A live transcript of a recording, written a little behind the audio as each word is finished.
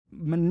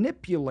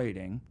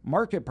manipulating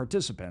market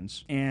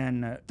participants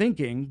and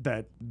thinking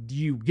that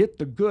you get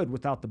the good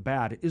without the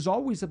bad is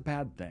always a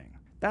bad thing.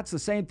 That's the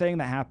same thing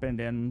that happened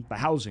in the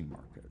housing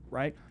market,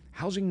 right?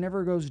 Housing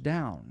never goes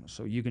down.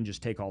 So you can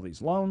just take all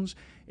these loans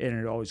and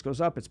it always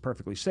goes up. It's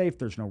perfectly safe.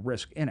 There's no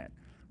risk in it.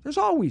 There's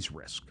always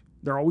risk.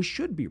 There always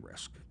should be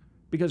risk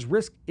because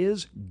risk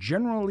is,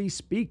 generally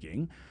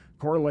speaking,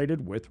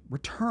 correlated with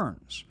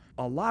returns.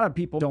 A lot of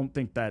people don't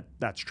think that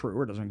that's true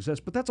or doesn't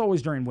exist, but that's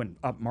always during when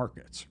up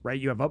markets, right?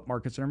 You have up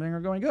markets and everything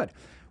are going good,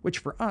 which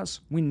for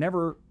us, we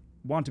never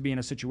want to be in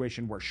a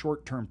situation where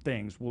short-term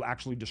things will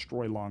actually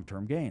destroy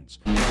long-term gains.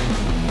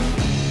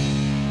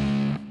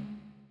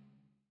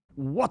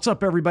 What's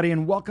up, everybody,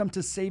 and welcome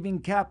to Saving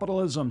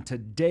Capitalism.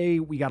 Today,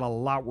 we got a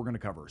lot we're going to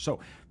cover. So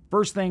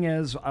first thing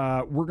is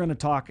we're going to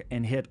talk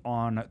and hit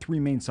on three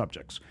main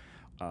subjects.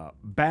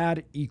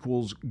 Bad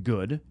equals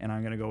good, and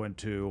I'm going to go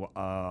into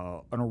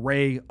an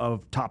array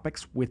of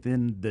topics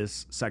within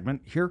this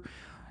segment here.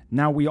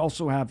 Now, we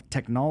also have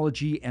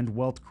technology and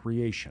wealth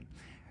creation.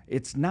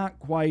 It's not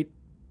quite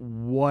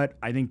what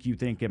I think you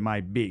think it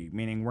might be,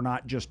 meaning we're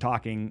not just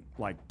talking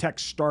like tech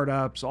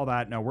startups, all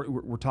that. No,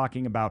 we're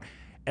talking about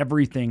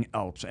everything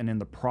else and in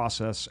the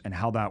process and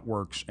how that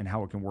works and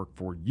how it can work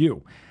for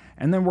you.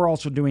 And then we're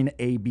also doing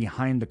a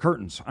behind the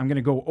curtains. I'm going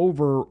to go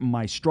over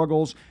my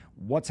struggles,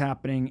 what's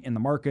happening in the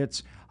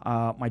markets,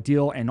 my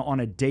deal, and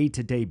on a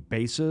day-to-day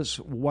basis,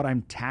 what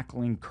I'm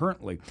tackling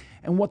currently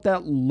and what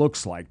that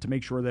looks like to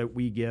make sure that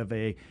we give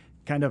a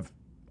kind of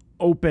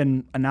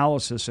open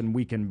analysis and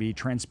we can be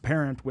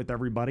transparent with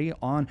everybody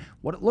on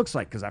what it looks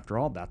like. Because after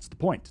all, that's the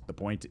point. The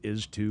point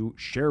is to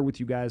share with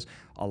you guys,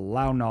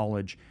 allow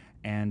knowledge,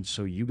 and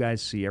so you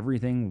guys see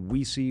everything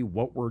we see,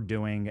 what we're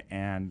doing,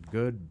 and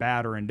good,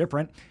 bad, or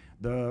indifferent,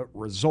 the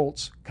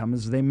results come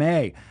as they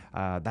may.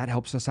 That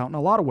helps us out in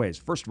a lot of ways.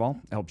 First of all,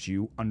 it helps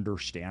you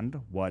understand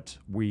what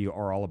we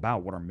are all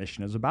about, what our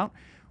mission is about,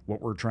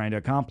 what we're trying to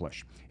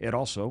accomplish. It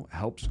also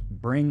helps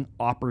bring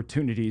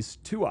opportunities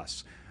to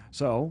us.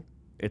 So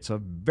it's a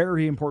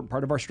very important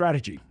part of our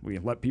strategy. We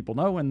let people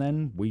know, and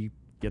then we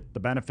get the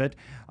benefit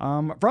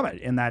from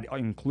it, and that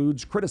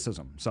includes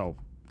criticism. So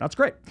that's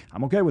great.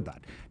 I'm okay with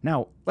that.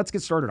 Now, let's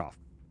get started off.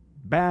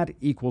 Bad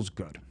equals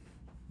good.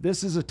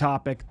 This is a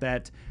topic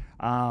that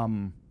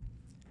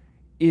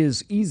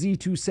is easy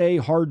to say,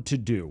 hard to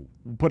do.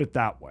 We'll put it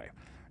that way.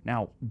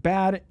 Now,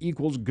 bad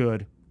equals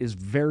good is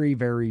very,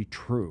 very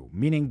true,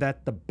 meaning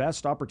that the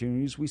best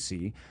opportunities we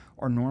see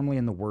are normally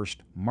in the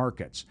worst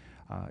markets.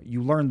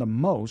 You learn the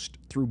most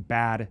through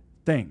bad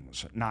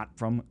things, not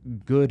from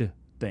good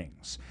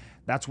things.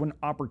 That's when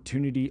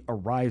opportunity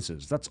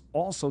arises. That's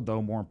also,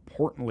 though, more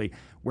importantly,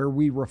 where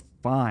we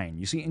refine.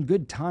 You see, in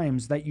good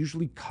times, that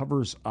usually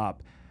covers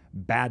up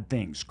bad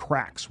things,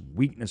 cracks,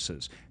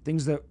 weaknesses,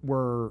 things that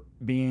were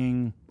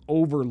being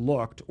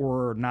overlooked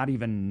or not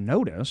even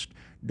noticed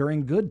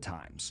during good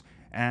times.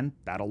 And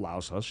that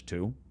allows us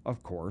to,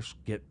 of course,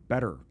 get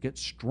better, get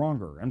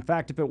stronger. In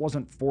fact, if it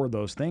wasn't for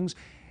those things,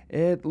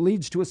 it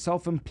leads to a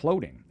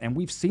self-imploding. And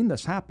we've seen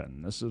this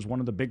happen. This is one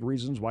of the big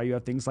reasons why you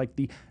have things like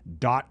the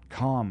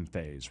dot-com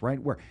phase,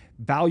 right? Where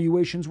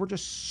valuations were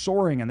just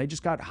soaring and they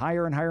just got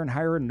higher and higher and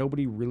higher, and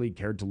nobody really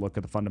cared to look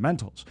at the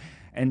fundamentals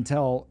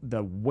until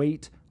the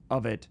weight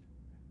of it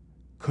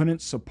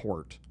couldn't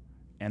support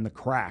and the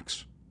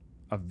cracks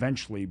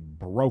eventually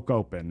broke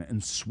open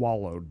and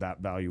swallowed that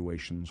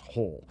valuations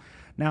whole.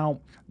 Now,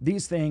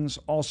 these things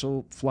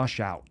also flush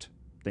out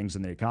things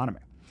in the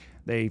economy.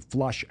 They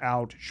flush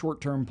out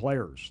short-term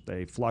players.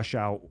 They flush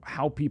out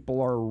how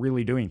people are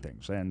really doing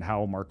things and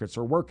how markets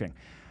are working.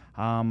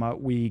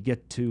 We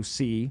get to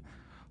see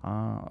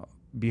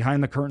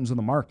behind the curtains of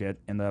the market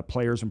and the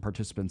players and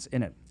participants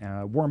in it.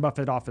 Warren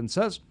Buffett often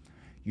says,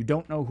 you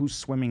don't know who's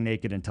swimming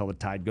naked until the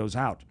tide goes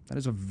out. That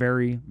is a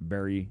very,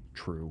 very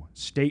true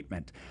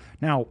statement.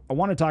 Now, I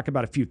want to talk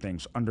about a few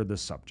things under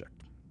this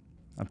subject.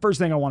 The first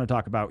thing I want to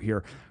talk about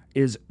here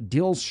is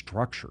deal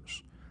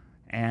structures.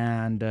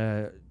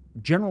 And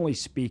generally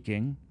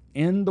speaking,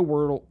 in the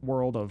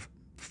world of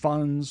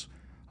funds,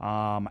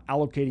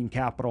 allocating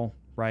capital,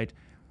 right,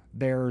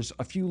 there's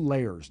a few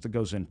layers that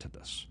goes into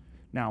this.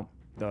 Now,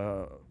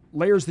 the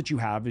layers that you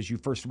have is you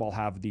first of all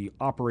have the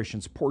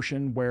operations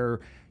portion where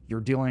you're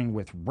dealing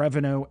with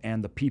revenue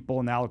and the people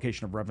and the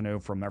allocation of revenue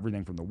from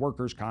everything from the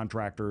workers,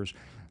 contractors,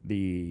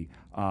 the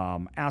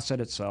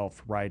asset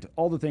itself, right?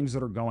 All the things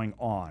that are going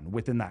on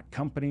within that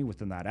company,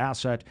 within that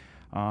asset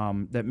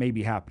that may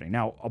be happening.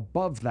 Now,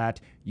 above that,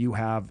 you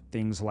have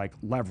things like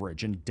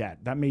leverage and debt.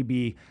 That may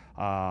be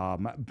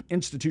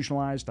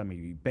institutionalized, that may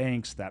be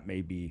banks, that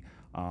may be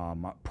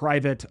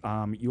private.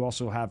 You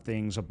also have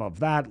things above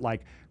that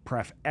like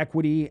pref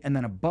equity, and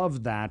then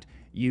above that,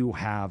 you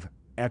have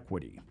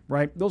equity,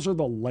 right? Those are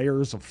the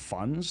layers of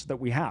funds that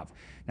we have.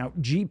 Now,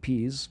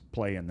 GPs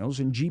play in those,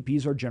 and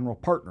GPs are general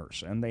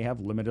partners, and they have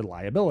limited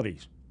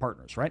liabilities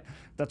partners, right?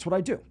 That's what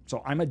I do.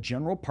 So I'm a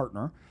general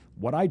partner.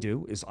 What I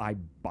do is I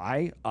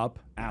buy up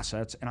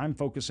assets, and I'm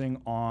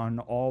focusing on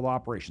all the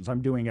operations.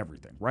 I'm doing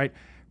everything, right?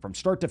 From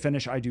start to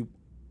finish, I do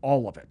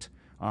all of it.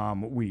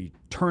 We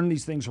turn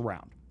these things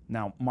around.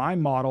 Now, my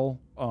model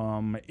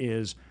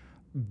is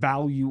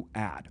value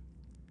add.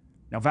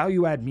 Now,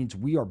 value add means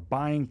we are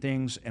buying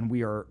things and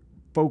we are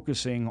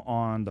focusing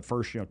on the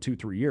first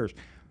 2-3 years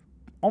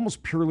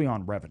almost purely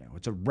on revenue.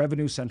 It's a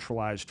revenue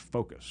centralized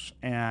focus.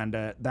 And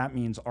that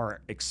means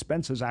our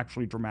expenses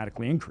actually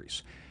dramatically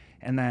increase.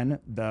 And then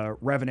the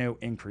revenue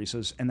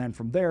increases. And then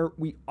from there,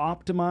 we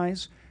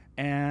optimize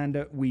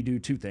and we do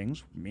two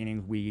things,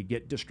 meaning we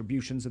get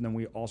distributions and then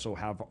we also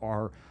have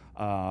our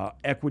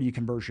equity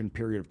conversion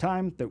period of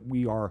time that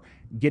we are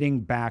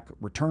getting back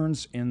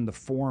returns in the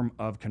form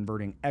of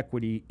converting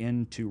equity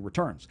into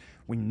returns.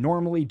 We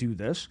normally do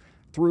this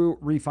through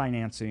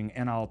refinancing,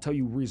 and I'll tell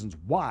you reasons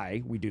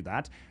why we do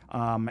that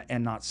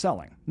and not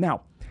selling.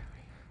 Now,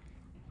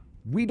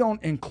 we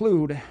don't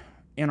include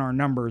in our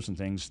numbers and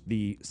things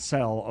the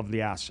sale of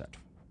the asset.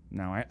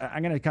 Now,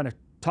 I'm going to kind of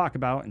talk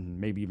about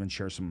and maybe even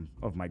share some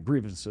of my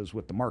grievances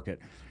with the market.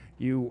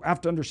 You have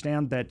to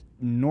understand that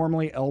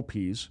normally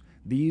LPs,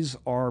 these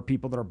are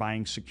people that are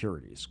buying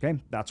securities, okay?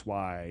 That's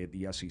why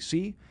the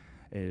SEC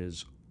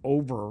is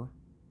over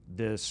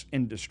this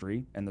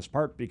industry and this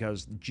part,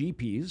 because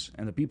GPs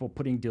and the people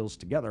putting deals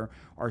together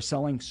are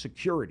selling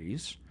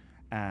securities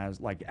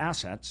as like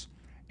assets,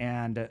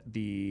 and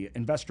the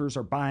investors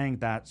are buying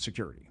that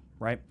security,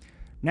 right?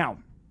 Now,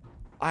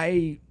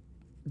 I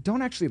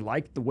don't actually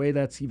like the way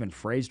that's even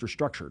phrased or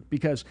structured,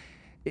 because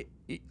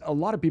a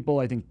lot of people,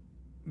 I think,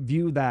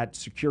 view that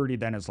security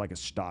then as like a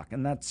stock,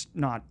 and that's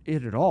not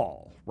it at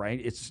all, right?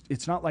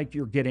 It's not like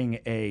you're getting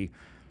a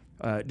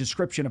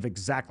description of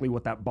exactly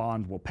what that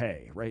bond will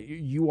pay, right?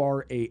 You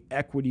are a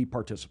equity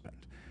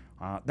participant.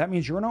 That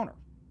means you're an owner,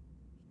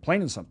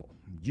 plain and simple.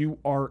 You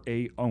are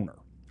a owner,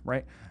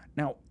 right?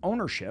 Now,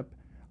 ownership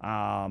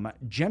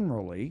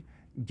generally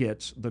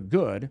gets the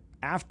good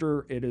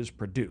after it is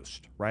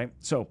produced, right?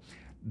 So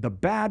the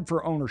bad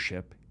for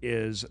ownership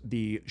is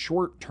the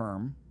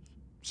short-term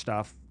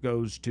stuff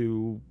goes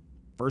to,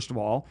 first of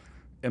all,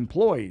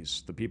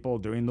 employees, the people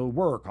doing the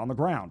work on the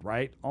ground,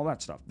 right? All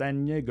that stuff.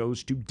 Then it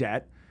goes to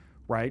debt,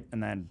 right?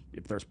 And then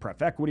if there's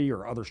pref equity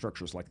or other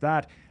structures like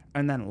that.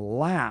 And then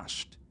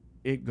last,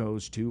 it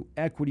goes to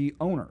equity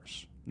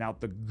owners. Now,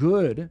 the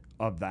good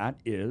of that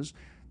is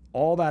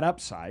all that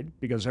upside,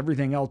 because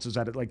everything else is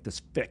at like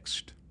this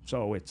fixed.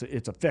 So it's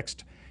a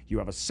fixed. You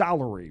have a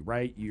salary,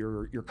 right?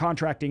 You're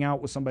contracting out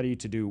with somebody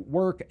to do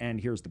work, and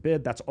here's the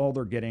bid. That's all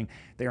they're getting.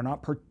 They are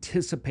not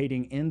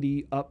participating in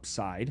the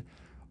upside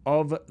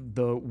of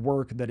the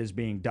work that is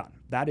being done.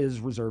 That is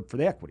reserved for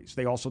the equities.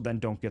 They also then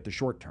don't get the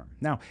short term.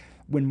 Now,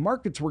 when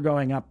markets were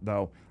going up,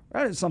 though,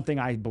 that is something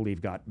I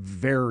believe got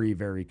very,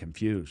 very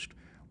confused.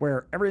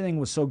 Where everything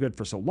was so good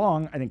for so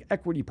long, I think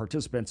equity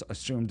participants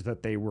assumed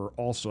that they were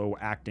also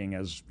acting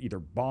as either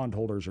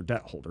bondholders or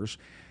debt holders.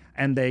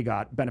 And they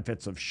got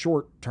benefits of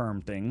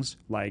short-term things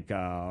like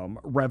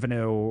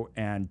revenue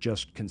and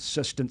just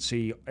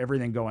consistency,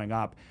 everything going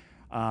up.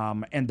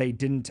 And they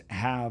didn't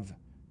have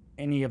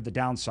any of the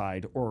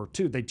downside, or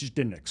two, they just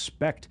didn't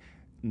expect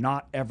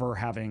not ever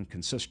having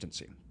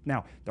consistency.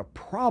 Now, the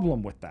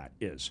problem with that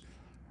is,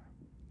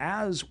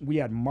 as we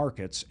had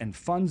markets and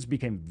funds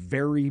became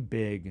very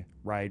big,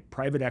 right?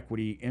 Private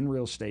equity in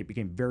real estate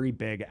became very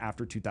big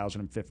after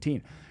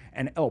 2015.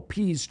 And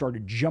LPs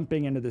started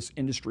jumping into this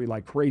industry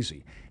like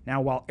crazy.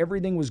 Now, while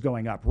everything was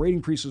going up, rate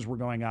increases were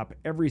going up,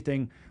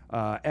 everything,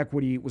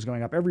 equity was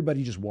going up,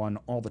 everybody just won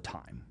all the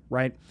time,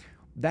 right?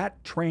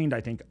 That trained, I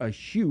think, a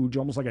huge,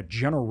 almost like a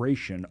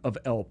generation of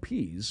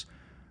LPs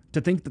to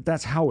think that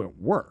that's how it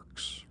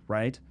works,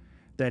 right?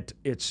 That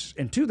it's,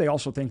 and two, they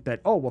also think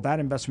that, oh, well,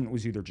 that investment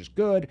was either just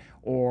good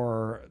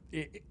or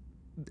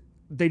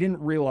they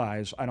didn't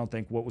realize, I don't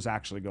think, what was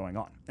actually going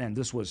on. And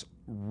this was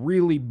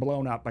really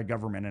blown up by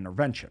government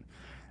intervention.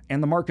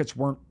 And the markets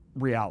weren't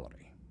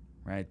reality,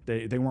 right?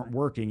 They weren't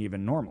working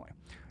even normally.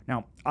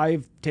 Now,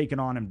 I've taken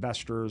on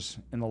investors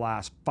in the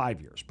last 5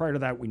 years. Prior to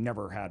that, we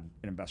never had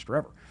an investor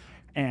ever.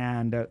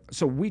 And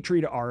so we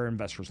treat our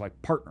investors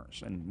like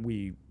partners, and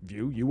we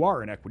view you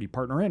are an equity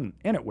partner in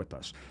it with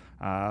us,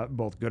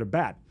 both good and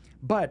bad.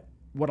 But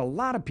what a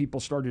lot of people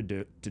started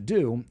to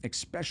do,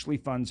 especially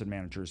funds and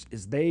managers,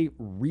 is they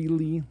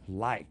really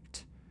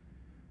liked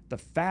the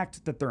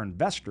fact that their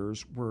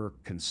investors were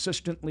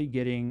consistently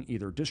getting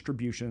either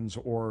distributions,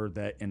 or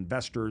that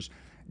investors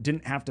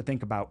didn't have to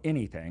think about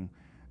anything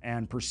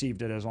and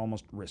perceived it as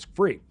almost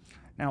risk-free.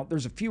 Now,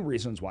 there's a few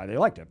reasons why they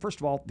liked it.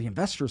 First of all, the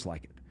investors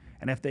like it.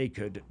 And if they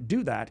could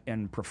do that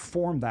and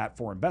perform that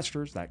for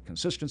investors, that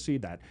consistency,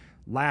 that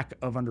lack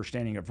of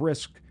understanding of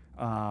risk,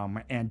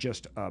 and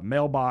just a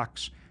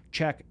mailbox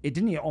check, it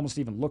didn't almost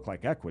even look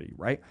like equity,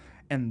 right?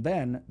 And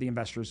then the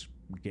investors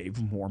gave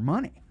more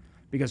money,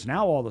 because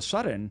now all of a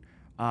sudden,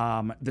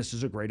 this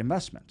is a great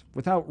investment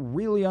without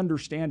really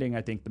understanding,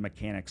 I think, the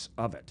mechanics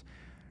of it.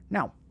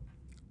 Now,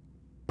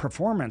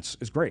 performance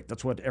is great.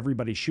 That's what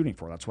everybody's shooting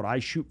for. That's what I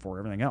shoot for,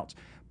 everything else.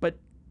 But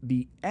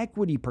the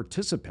equity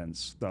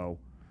participants, though,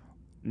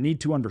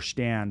 need to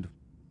understand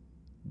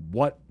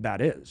what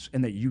that is,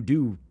 and that you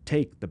do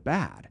take the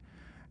bad.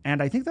 And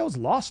I think that was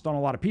lost on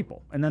a lot of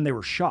people. And then they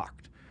were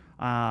shocked.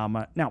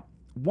 Now,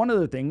 one of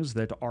the things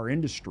that our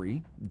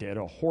industry did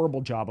a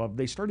horrible job of,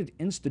 they started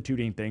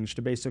instituting things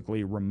to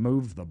basically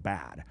remove the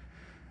bad.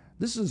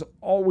 This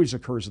always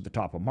occurs at the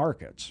top of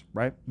markets,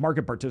 right?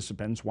 Market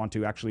participants want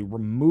to actually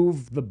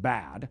remove the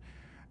bad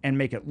and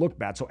make it look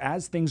bad. So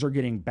as things are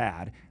getting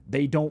bad,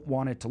 they don't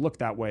want it to look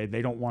that way.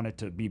 They don't want it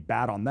to be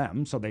bad on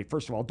them. So they,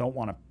 first of all, don't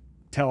want to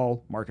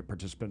tell market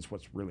participants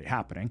what's really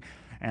happening.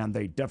 And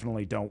they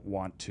definitely don't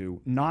want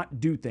to not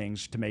do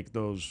things to make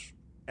those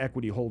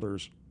equity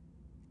holders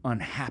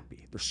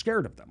unhappy. They're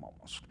scared of them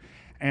almost.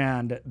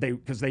 And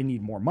because they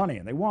need more money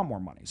and they want more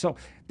money. So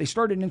they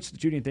started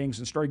instituting things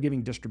and started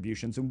giving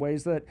distributions in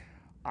ways that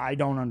I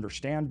don't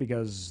understand,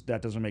 because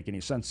that doesn't make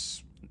any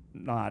sense,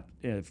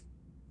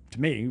 to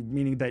me,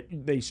 meaning that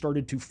they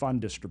started to fund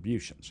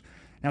distributions.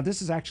 Now,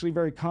 this is actually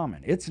very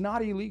common. It's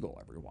not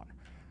illegal, everyone.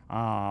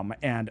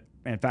 And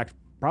in fact,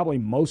 probably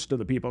most of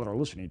the people that are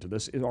listening to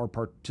this are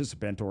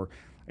participant, or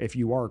if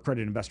you are a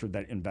credit investor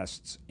that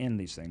invests in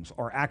these things,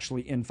 are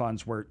actually in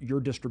funds where your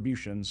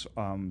distributions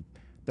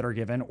that are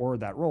given, or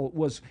that role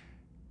was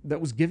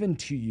given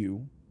to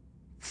you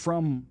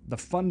from the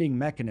funding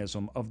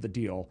mechanism of the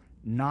deal,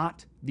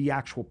 not the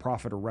actual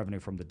profit or revenue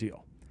from the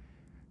deal.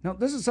 Now,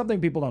 this is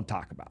something people don't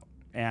talk about.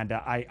 And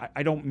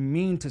I don't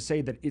mean to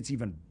say that it's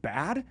even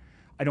bad.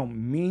 I don't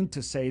mean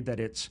to say that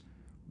it's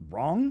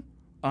wrong.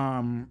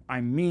 I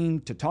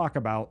mean to talk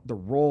about the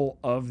role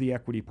of the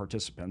equity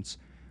participants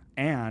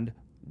and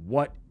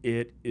what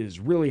it is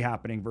really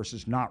happening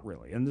versus not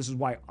really. And this is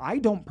why I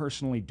don't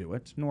personally do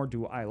it, nor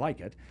do I like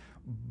it.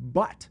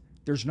 But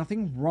there's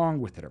nothing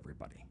wrong with it,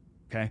 everybody.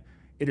 Okay?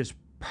 It is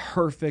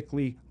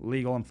perfectly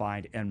legal and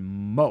fine. And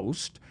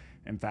most,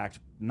 in fact,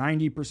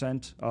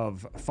 90%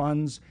 of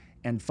funds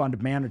and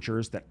fund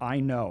managers that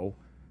I know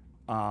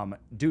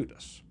do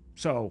this.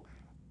 So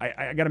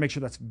I got to make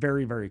sure that's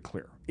very, very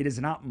clear. It is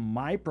not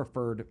my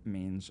preferred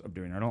means of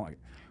doing it. I don't like it.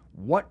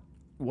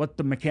 What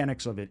the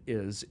mechanics of it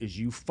is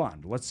you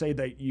fund. Let's say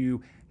that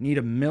you need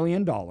 $1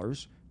 million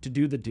to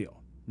do the deal.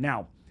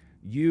 Now,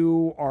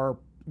 you are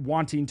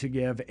wanting to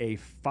give a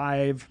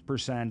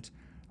 5%,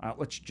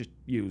 let's just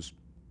use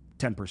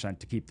 10%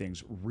 to keep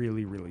things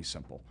really, really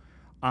simple,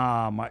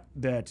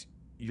 that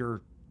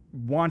you're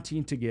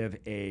wanting to give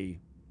a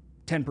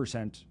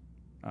 10%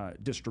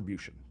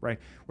 distribution, right?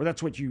 Or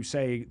that's what you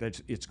say that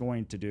it's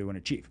going to do and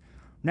achieve.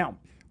 Now,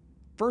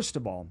 first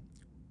of all,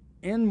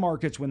 in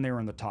markets when they were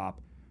in the top,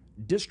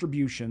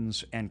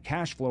 distributions and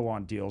cash flow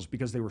on deals,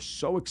 because they were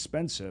so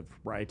expensive,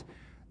 right,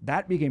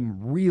 that became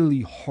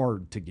really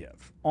hard to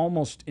give,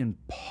 almost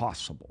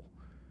impossible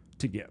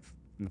to give.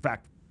 In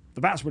fact,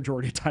 the vast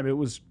majority of the time, it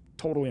was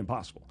totally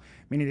impossible,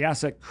 meaning the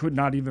asset could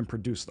not even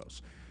produce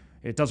those.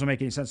 It doesn't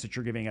make any sense that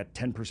you're giving a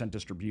 10%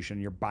 distribution,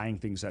 you're buying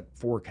things at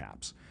 4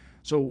 caps.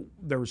 So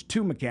there was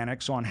 2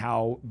 mechanics on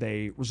how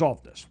they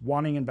resolved this,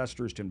 wanting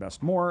investors to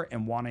invest more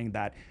and wanting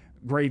that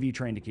gravy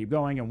train to keep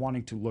going and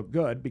wanting to look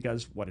good,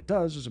 because what it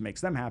does is it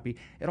makes them happy.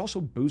 It also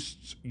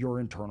boosts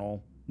your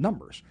internal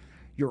numbers.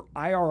 Your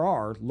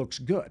IRR looks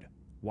good.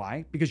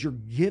 Why? Because you're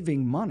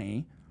giving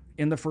money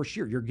in the first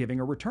year. You're giving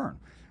a return.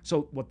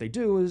 So what they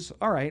do is,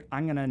 all right,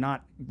 I'm going to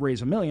not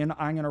raise $1 million.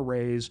 I'm going to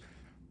raise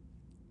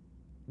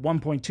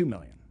 1.2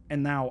 million.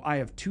 And now I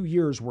have 2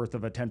 years worth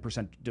of a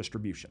 10%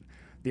 distribution.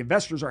 The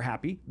investors are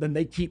happy. Then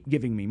they keep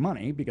giving me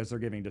money because they're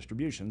giving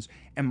distributions.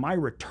 And my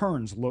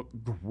returns look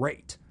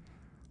great.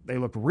 They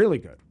look really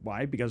good.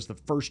 Why? Because the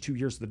first 2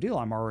 years of the deal,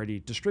 I'm already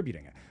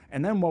distributing it.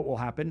 And then what will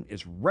happen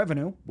is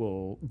revenue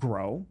will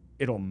grow.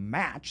 It'll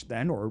match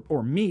then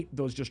or meet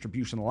those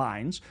distribution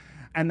lines.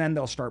 And then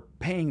they'll start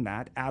paying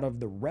that out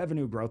of the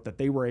revenue growth that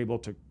they were able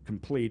to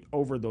complete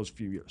over those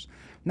few years.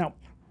 Now,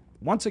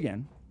 once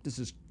again, this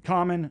is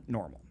common,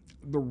 normal.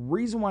 The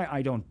reason why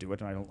I don't do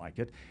it and I don't like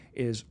it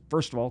is,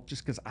 first of all,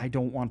 just because I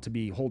don't want to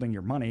be holding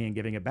your money and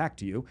giving it back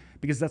to you,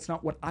 because that's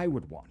not what I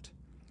would want.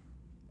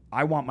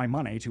 I want my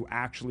money to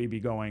actually be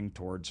going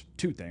towards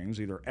 2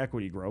 things, either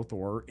equity growth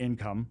or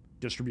income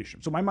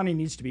distribution. So my money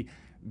needs to be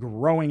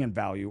growing in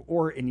value,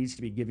 or it needs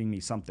to be giving me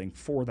something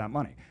for that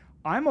money.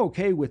 I'm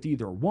okay with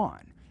either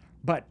one,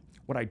 but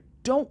what I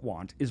don't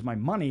want is my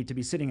money to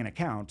be sitting in an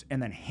account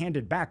and then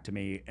handed back to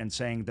me and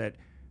saying that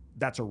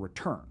that's a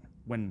return,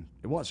 when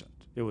it wasn't.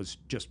 It was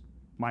just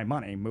my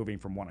money moving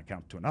from one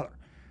account to another.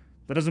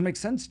 That doesn't make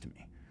sense to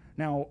me.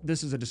 Now,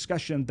 this is a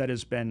discussion that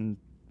has been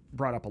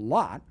brought up a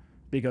lot,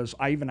 because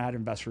I even had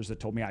investors that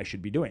told me I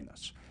should be doing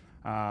this,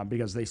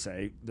 because they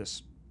say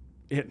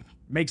it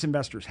makes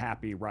investors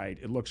happy, right?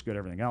 It looks good,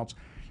 everything else.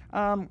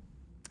 I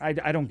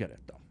don't get it,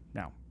 though.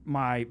 Now,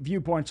 my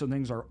viewpoints on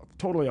things are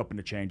totally open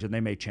to change, and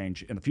they may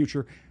change in the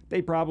future.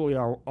 They probably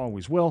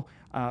always will.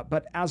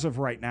 But as of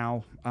right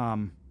now,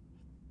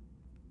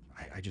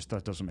 I just,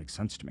 that doesn't make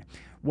sense to me.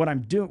 What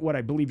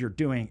I believe you're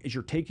doing is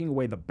you're taking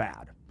away the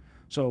bad.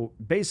 So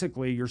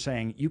basically, you're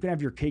saying you can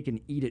have your cake and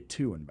eat it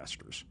too,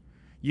 investors.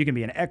 You can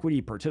be an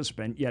equity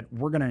participant, yet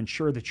we're going to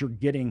ensure that you're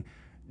getting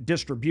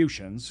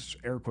distributions,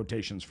 air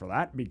quotations for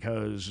that,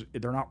 because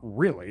they're not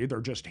really,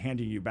 they're just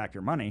handing you back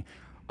your money.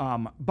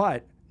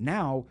 But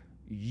now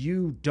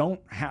you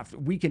don't have to,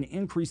 we can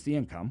increase the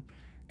income,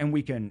 and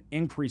we can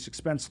increase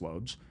expense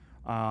loads.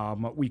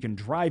 We can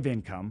drive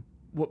income,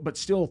 but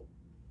still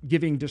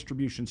giving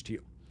distributions to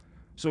you.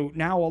 So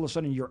now all of a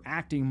sudden you're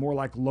acting more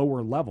like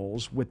lower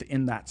levels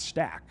within that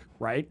stack,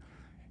 right?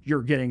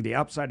 You're getting the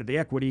upside of the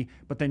equity,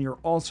 but then you're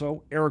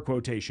also, air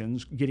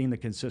quotations, getting the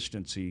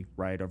consistency,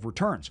 right, of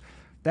returns.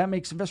 That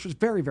makes investors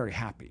very, very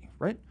happy,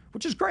 right?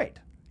 Which is great.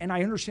 And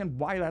I understand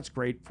why that's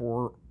great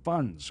for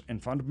funds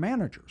and fund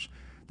managers.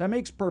 That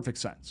makes perfect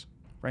sense,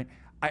 right?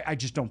 I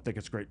just don't think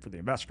it's great for the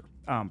investor.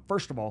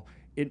 First of all,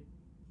 it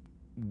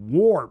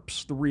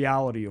warps the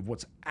reality of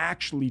what's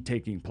actually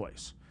taking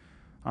place.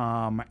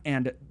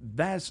 And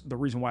that's the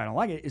reason why I don't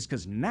like it, is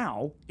because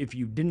now, if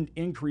you didn't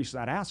increase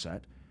that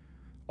asset,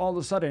 all of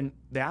a sudden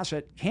the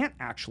asset can't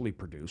actually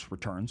produce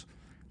returns.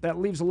 That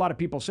leaves a lot of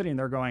people sitting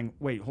there going,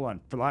 wait, hold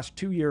on, for the last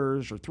 2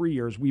 years or 3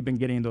 years, we've been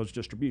getting those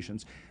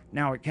distributions.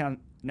 Now it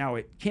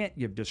can't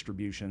give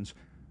distributions.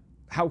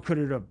 How could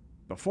it have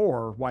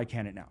before? Why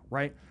can't it now,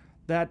 right?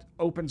 That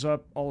opens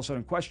up all of a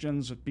sudden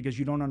questions because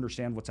you don't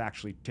understand what's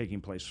actually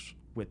taking place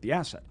with the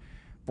asset.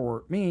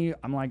 For me,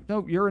 I'm like,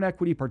 no, you're an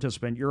equity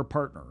participant, you're a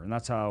partner, and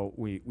that's how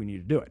we need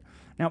to do it.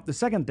 Now, the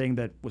second thing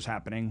that was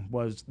happening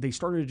was they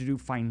started to do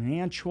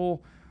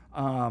financial,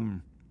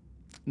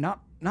 not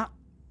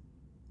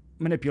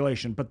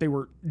manipulation, but they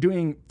were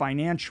doing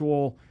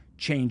financial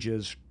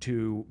changes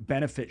to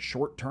benefit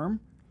short-term,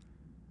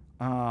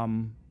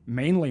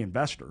 mainly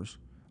investors,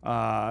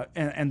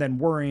 and then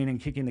worrying and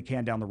kicking the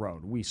can down the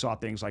road. We saw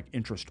things like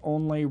interest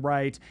only,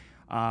 right?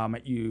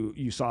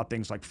 You saw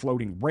things like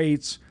floating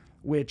rates,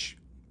 which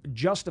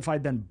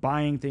justified then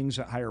buying things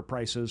at higher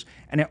prices,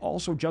 and it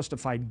also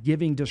justified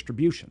giving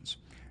distributions.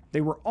 They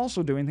were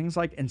also doing things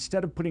like,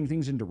 instead of putting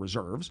things into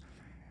reserves,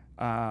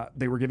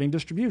 they were giving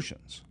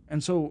distributions.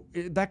 And so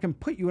that can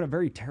put you in a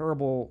very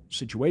terrible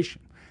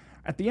situation.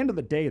 At the end of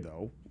the day,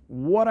 though,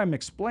 what I'm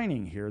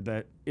explaining here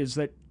is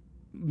that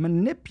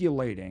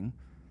manipulating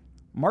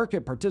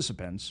market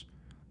participants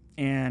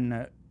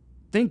and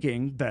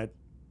thinking that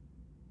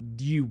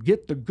you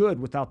get the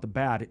good without the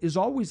bad is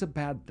always a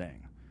bad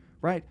thing,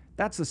 right?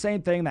 That's the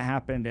same thing that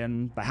happened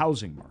in the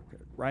housing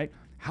market, right?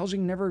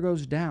 Housing never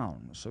goes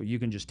down. So you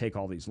can just take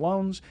all these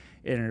loans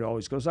and it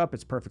always goes up.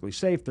 It's perfectly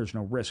safe. There's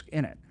no risk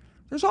in it.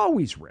 There's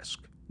always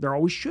risk. There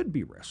always should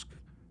be risk,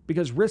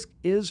 because risk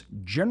is,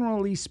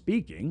 generally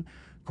speaking,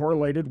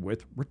 correlated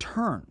with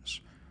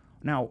returns.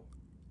 Now,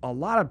 a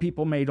lot of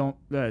people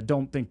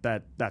don't think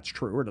that that's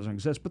true or doesn't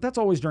exist, but that's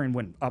always during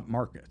when up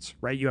markets,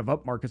 right? You have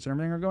up markets and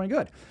everything are going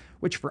good,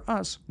 which for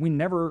us, we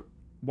never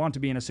want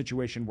to be in a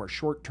situation where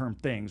short-term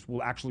things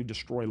will actually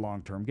destroy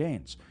long-term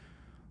gains.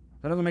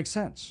 That doesn't make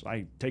sense.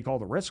 I take all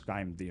the risk.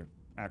 I'm the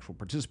actual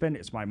participant.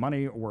 It's my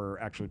money. We're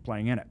actually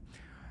playing in it.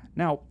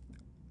 Now,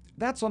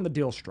 that's on the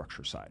deal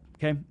structure side,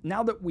 okay?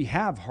 Now that we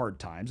have hard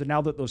times and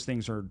now that those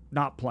things are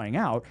not playing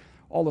out,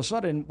 all of a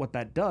sudden what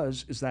that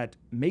does is that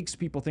makes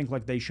people think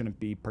like they shouldn't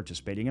be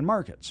participating in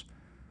markets.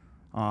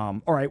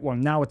 All right, well,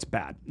 now it's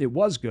bad. It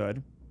was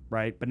good,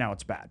 right? But now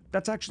it's bad.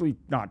 That's actually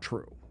not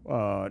true.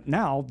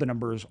 Now the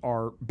numbers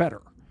are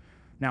better.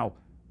 Now,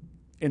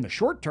 in the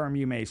short term,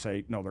 you may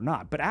say, no, they're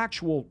not. But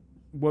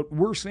what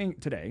we're seeing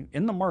today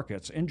in the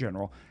markets in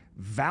general,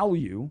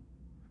 value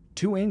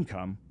to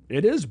income,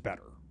 it is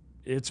better.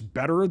 It's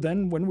better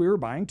than when we were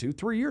buying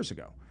 2-3 years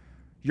ago.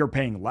 You're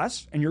paying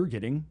less and you're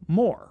getting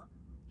more,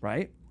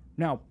 right?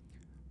 Now,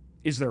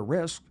 is there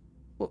risk?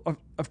 Well,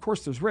 of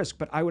course there's risk,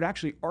 but I would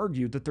actually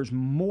argue that there's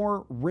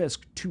more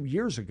risk 2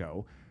 years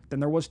ago than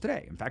there was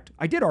today. In fact,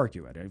 I did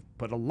argue it. I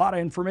put a lot of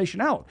information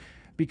out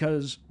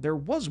because there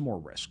was more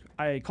risk.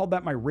 I called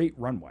that my rate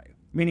runway,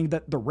 meaning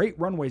that the rate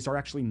runways are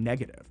actually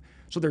negative.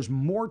 So there's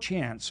more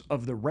chance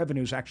of the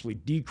revenues actually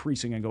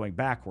decreasing and going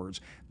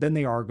backwards than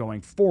they are going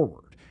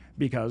forward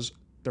because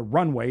the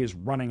runway is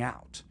running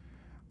out.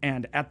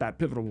 And at that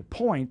pivotal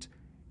point,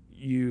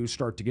 you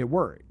start to get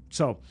worried.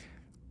 So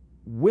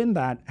when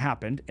that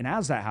happened, and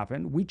as that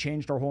happened, we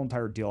changed our whole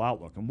entire deal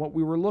outlook and what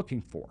we were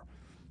looking for.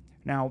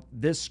 Now,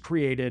 this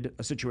created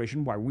a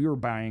situation where we were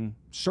buying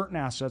certain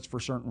assets for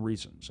certain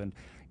reasons. And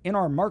in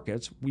our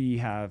markets, we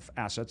have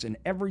assets in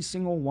every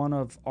single one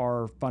of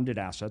our funded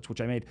assets,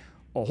 which I made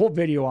a whole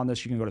video on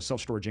this. You can go to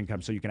self-storage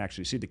income so you can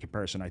actually see the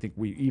comparison. I think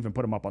we even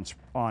put them up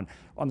on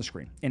the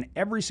screen. In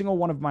every single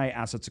one of my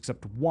assets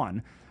except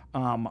one,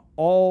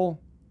 all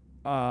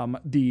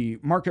the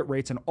market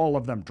rates and all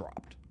of them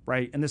dropped,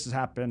 right? And this has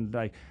happened.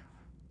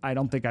 I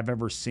don't think I've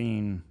ever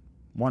seen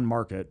one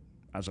market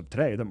as of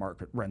today, the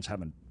market rents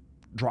haven't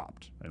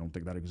dropped. I don't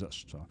think that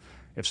exists. So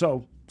if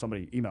so,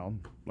 somebody email,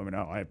 let me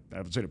know. I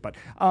haven't seen it. But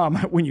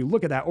when you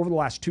look at that over the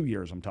last 2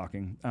 years, I'm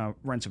talking,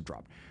 rents have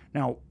dropped.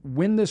 Now,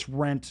 when this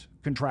rent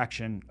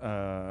contraction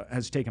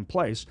has taken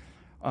place,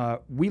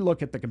 we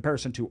look at the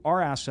comparison to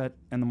our asset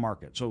and the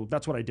market. So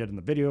that's what I did in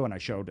the video. And I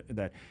showed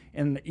that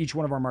in each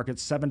one of our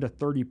markets, 7 to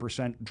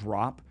 30%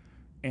 drop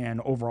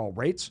in overall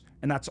rates,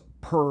 and that's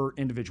per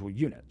individual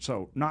unit.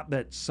 So not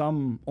that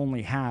some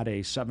only had a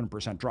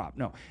 7% drop.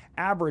 No,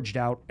 averaged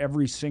out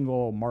every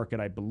single market,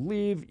 I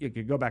believe, you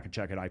could go back and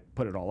check it, I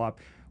put it all up,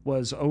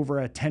 was over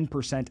a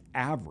 10%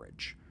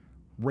 average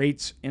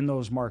rates in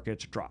those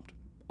markets dropped.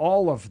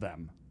 All of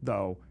them,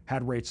 though,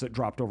 had rates that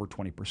dropped over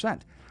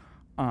 20%.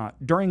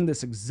 During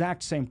this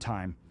exact same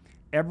time,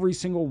 every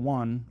single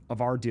one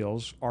of our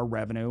deals, our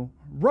revenue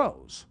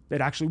rose.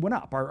 It actually went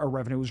up. Our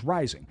revenue was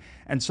rising.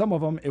 And some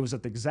of them, it was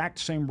at the exact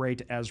same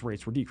rate as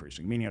rates were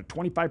decreasing, meaning a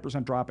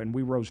 25% drop, and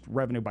we rose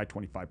revenue by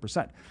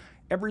 25%.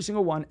 Every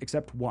single one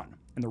except one.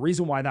 And the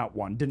reason why that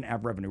one didn't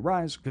have revenue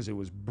rise, because it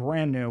was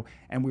brand new,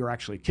 and we were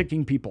actually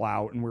kicking people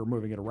out, and we were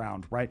moving it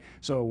around, right?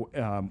 So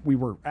we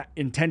were not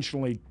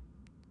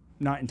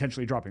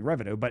intentionally dropping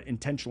revenue, but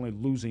intentionally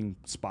losing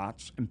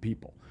spots and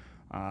people.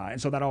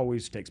 And so that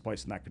always takes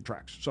place and that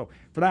contracts. So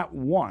for that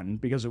one,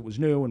 because it was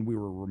new and we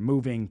were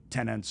removing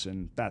tenants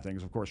and that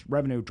things, of course,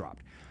 revenue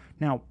dropped.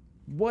 Now,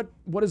 what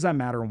does that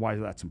matter and why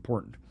that's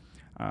important?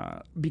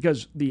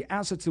 Because the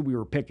assets that we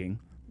were picking,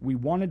 we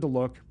wanted to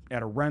look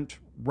at a rent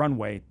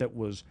runway that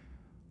was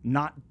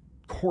not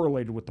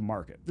correlated with the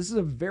market. This is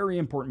a very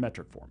important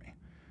metric for me.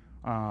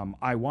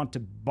 I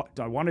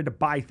wanted to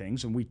buy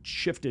things, and we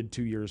shifted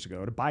 2 years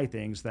ago to buy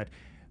things that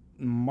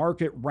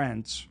market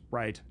rents,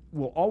 right,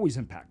 will always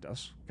impact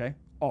us, okay?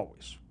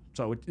 Always.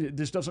 So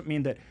this doesn't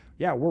mean that,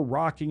 yeah, we're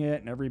rocking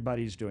it and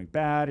everybody's doing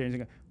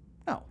bad.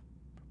 No.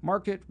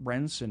 Market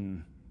rents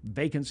and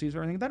vacancies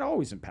or anything, that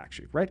always impacts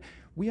you, right?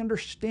 We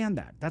understand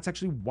that. That's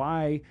actually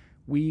why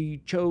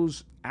we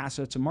chose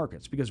assets and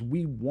markets, because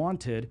we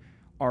wanted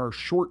our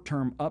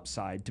short-term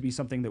upside to be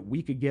something that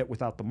we could get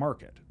without the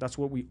market. That's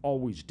what we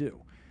always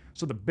do.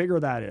 So the bigger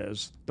that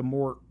is, the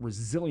more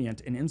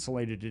resilient and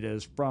insulated it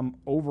is from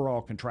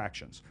overall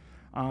contractions.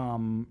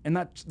 And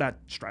that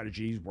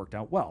strategy worked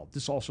out well.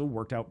 This also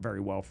worked out very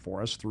well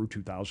for us through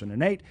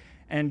 2008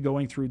 and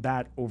going through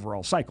that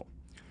overall cycle.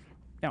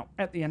 Now,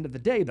 at the end of the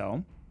day,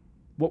 though,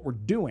 what we're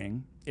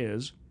doing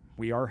is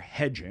we are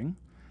hedging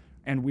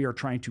and we are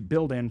trying to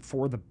build in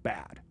for the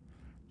bad.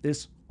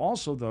 This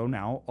also, though,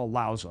 now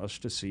allows us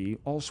to see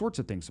all sorts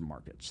of things in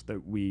markets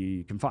that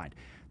we can find.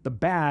 The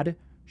bad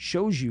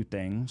shows you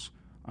things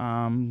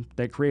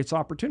that creates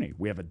opportunity.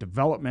 We have a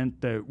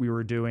development that we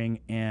were doing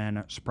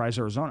in Surprise,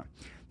 Arizona.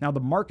 Now, the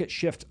market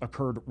shift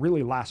occurred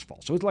really last fall.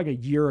 So it's like a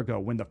year ago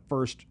when the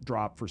first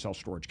drop for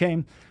self-storage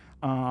came,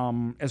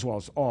 as well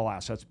as all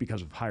assets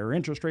because of higher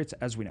interest rates,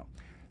 as we know.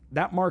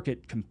 That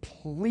market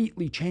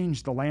completely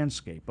changed the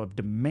landscape of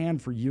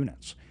demand for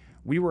units.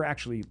 We were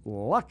actually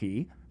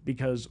lucky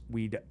because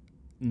we'd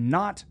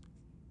not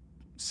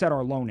set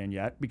our loan in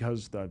yet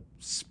because the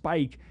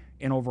spike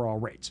in overall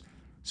rates.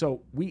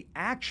 So we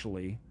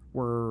actually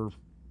were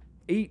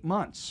 8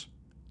 months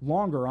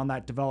longer on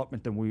that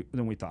development than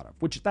we thought of,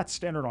 which that's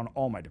standard on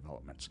all my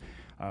developments.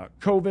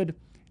 COVID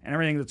and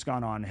everything that's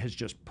gone on has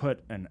just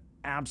put an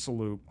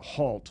absolute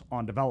halt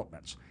on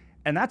developments.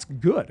 And that's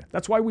good.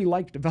 That's why we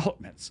like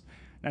developments.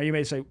 Now you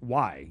may say,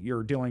 why?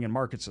 You're dealing in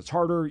markets that's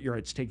harder.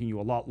 It's taking you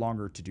a lot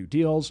longer to do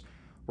deals,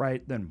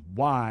 right? Then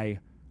why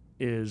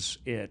is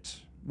it,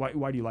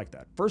 why do you like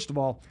that? First of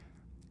all,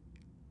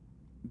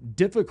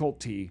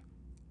 difficulty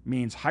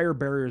means higher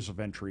barriers of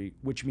entry,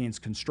 which means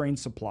constrained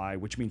supply,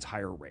 which means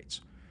higher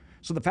rates.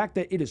 So the fact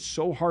that it is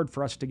so hard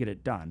for us to get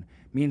it done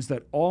means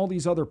that all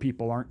these other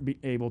people aren't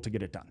able to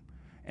get it done.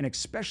 And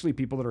especially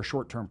people that are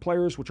short-term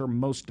players, which are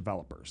most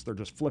developers. They're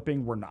just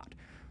flipping, we're not.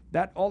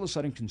 That all of a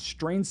sudden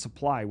constrains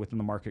supply within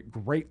the market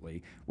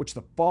greatly, which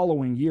the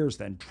following years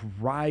then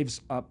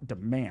drives up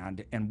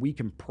demand, and we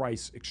can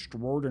price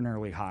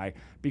extraordinarily high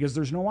because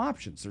there's no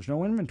options. There's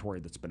no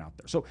inventory that's been out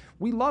there. So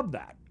we love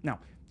that. Now,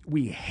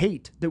 we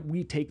hate that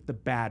we take the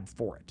bad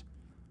for it,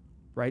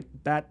 right?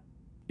 That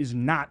is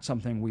not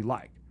something we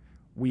like.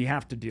 We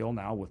have to deal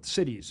now with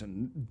cities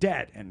and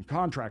debt and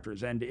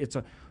contractors, and it's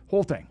a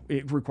whole thing.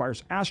 It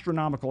requires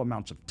astronomical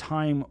amounts of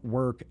time,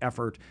 work,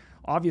 effort.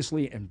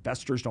 Obviously,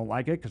 investors don't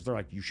like it because they're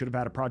like, you should have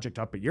had a project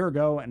up a year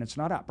ago and it's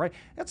not up, right?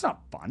 That's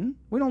not fun.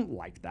 We don't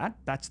like that.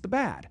 That's the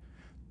bad.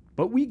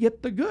 But we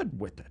get the good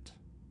with it.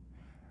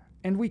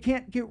 And we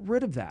can't get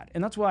rid of that.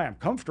 And that's why I'm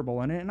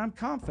comfortable in it and I'm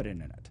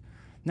confident in it.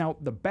 Now,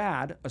 the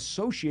bad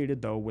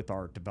associated, though, with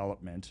our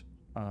development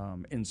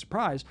in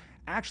Surprise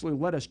actually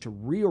led us to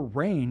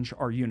rearrange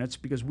our units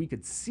because we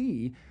could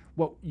see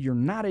what you're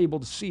not able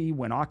to see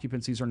when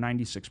occupancies are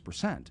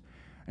 96%.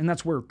 And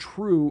that's where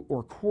true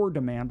or core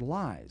demand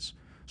lies.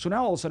 So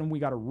now all of a sudden we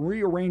got to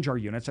rearrange our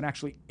units and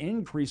actually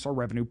increase our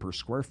revenue per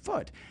square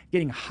foot,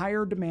 getting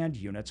higher demand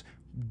units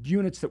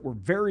that were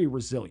very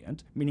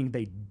resilient, meaning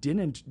they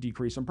didn't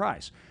decrease in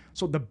price.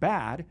 So the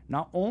bad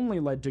not only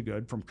led to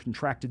good from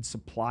contracted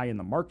supply in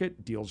the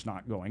market, deals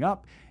not going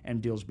up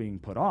and deals being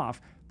put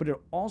off, but it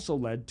also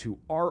led to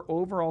our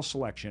overall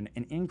selection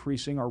and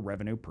increasing our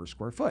revenue per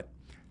square foot.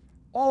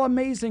 All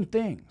amazing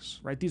things,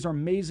 right? These are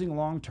amazing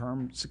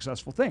long-term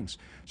successful things.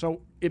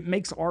 So it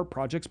makes our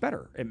projects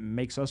better. It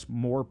makes us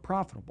more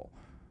profitable.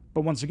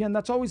 But once again,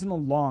 that's always in the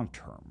long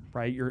term,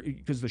 right?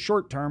 Because the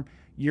short term,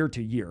 year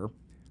to year,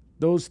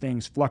 those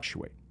things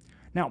fluctuate.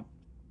 Now,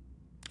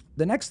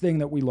 the next thing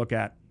that we look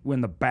at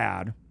when the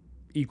bad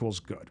equals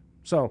good.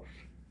 So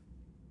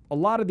a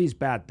lot of these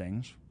bad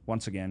things,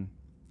 once again,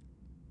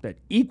 that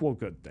equal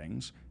good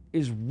things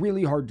is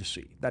really hard to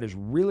see. That is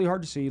really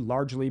hard to see,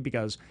 largely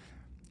because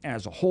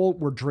as a whole,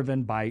 we're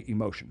driven by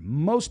emotion.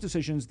 Most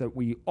decisions that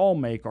we all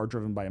make are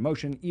driven by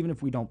emotion, even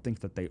if we don't think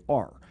that they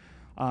are.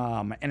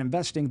 And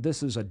investing,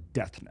 this is a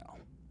death knell.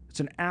 It's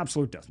an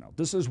absolute death knell.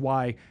 This is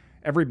why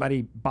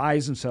everybody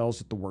buys and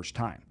sells at the worst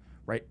time,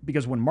 right?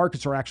 Because when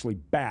markets are actually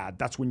bad,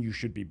 that's when you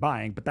should be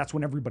buying, but that's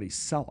when everybody's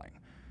selling.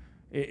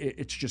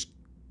 It's just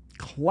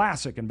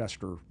classic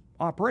investor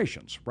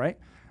operations, right?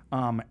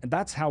 And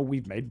that's how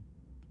we've made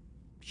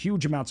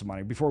huge amounts of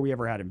money. Before we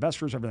ever had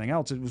investors, everything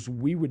else, it was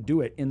we would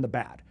do it in the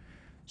bad.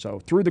 So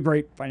through the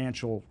great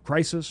financial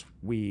crisis,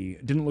 we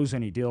didn't lose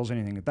any deals,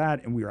 anything like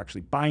that, and we were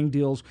actually buying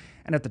deals.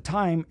 And at the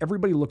time,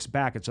 everybody looks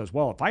back and says,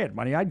 well, if I had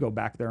money, I'd go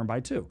back there and buy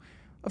too.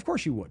 Of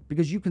course you would,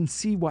 because you can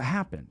see what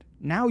happened.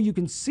 Now you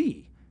can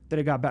see that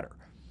it got better.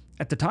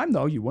 At the time,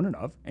 though, you wouldn't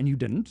have, and you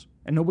didn't,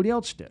 and nobody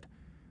else did.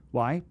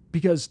 Why?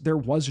 Because there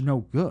was no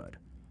good.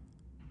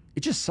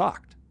 It just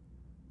sucked.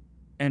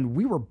 And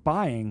we were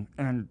buying,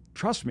 and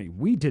trust me,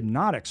 we did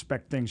not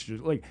expect things to,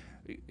 like,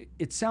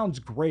 it sounds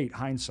great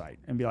hindsight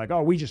and be like,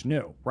 oh, we just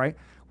knew, right?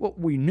 Well,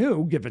 we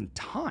knew given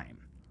time,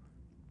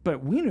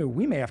 but we knew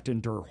we may have to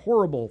endure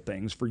horrible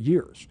things for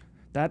years.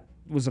 That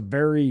was a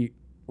very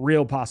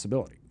real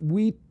possibility.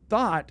 We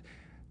thought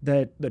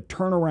that the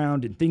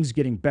turnaround and things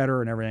getting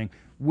better and everything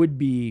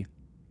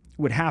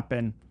would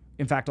happen,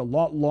 in fact, a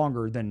lot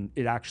longer than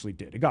it actually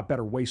did. It got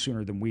better way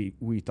sooner than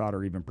we thought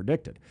or even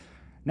predicted.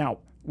 Now,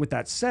 with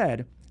that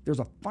said, there's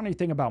a funny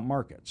thing about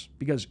markets,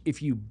 because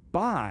if you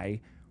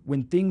buy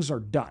when things are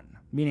done,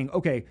 meaning,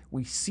 okay,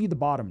 we see the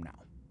bottom now,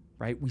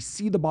 right? We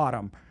see the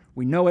bottom,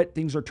 we know it,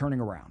 things are turning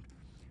around.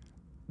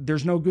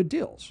 There's no good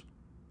deals.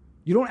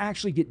 You don't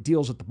actually get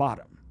deals at the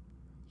bottom.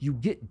 You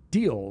get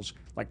deals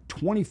like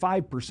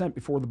 25%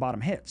 before the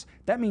bottom hits.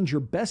 That means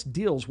your best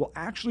deals will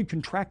actually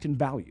contract in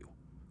value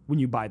when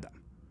you buy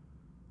them.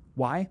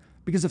 Why?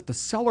 Because if the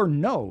seller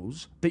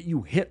knows that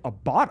you hit a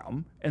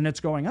bottom and it's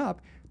going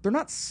up, they're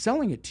not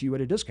selling it to you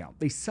at a discount.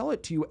 They sell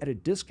it to you at a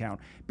discount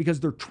because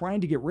they're trying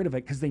to get rid of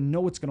it because they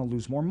know it's going to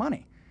lose more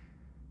money.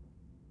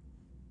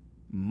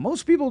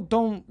 Most people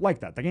don't like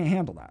that. They can't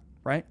handle that,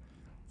 right?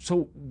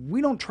 So we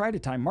don't try to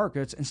time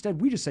markets. Instead,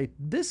 we just say,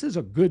 this is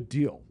a good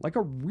deal, like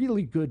a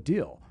really good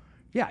deal.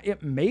 Yeah,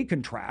 it may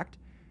contract,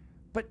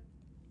 but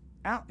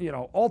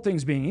all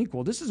things being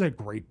equal, this is a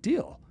great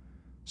deal.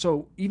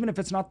 So even if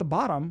it's not the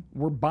bottom,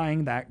 we're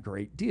buying that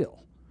great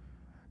deal.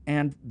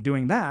 And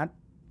doing that,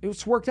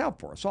 it's worked out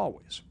for us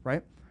always,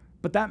 right?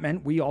 But that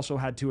meant we also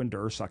had to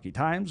endure sucky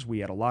times. We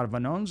had a lot of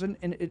unknowns, and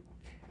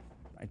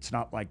it's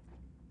not like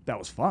that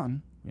was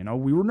fun.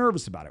 We were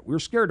nervous about it. We were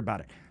scared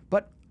about it.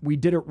 But we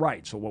did it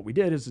right. So what we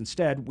did is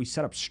instead we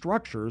set up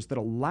structures that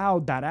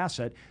allowed that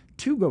asset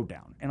to go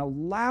down and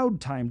allowed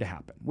time to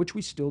happen, which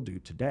we still do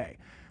today.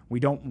 We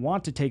don't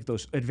want to take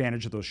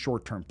advantage of those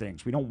short-term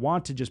things. We don't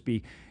want to just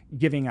be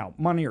giving out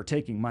money or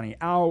taking money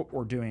out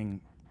or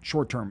doing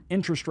short-term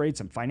interest rates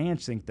and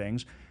financing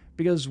things,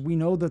 because we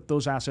know that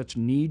those assets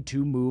need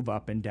to move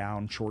up and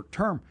down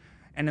short-term.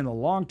 And in the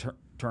long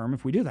term,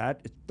 if we do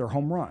that, they're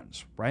home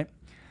runs, right?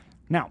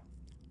 Now,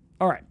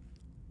 all right,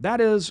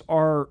 that is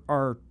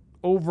our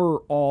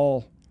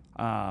overall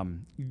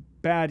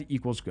bad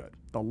equals good.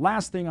 The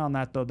last thing on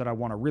that, though, that I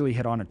want to really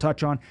hit on and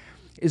touch on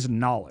is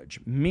knowledge,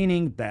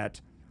 meaning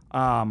that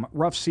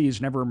rough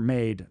seas never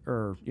made,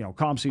 or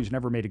calm seas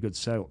never made a good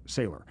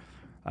sailor.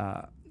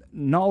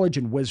 Knowledge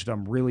and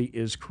wisdom really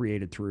is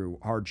created through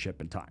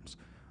hardship and times.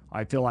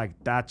 I feel like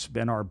that's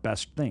been our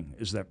best thing,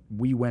 is that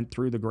we went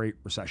through the Great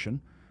Recession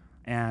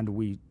and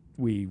we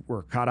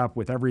were caught up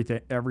with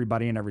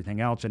everybody and everything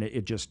else, and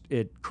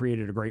it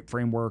created a great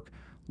framework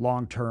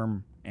long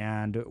term,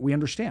 and we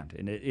understand,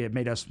 and it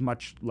made us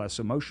much less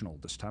emotional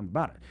this time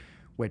about it.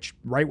 Which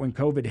right when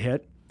COVID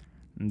hit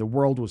and the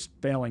world was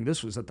failing,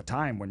 this was at the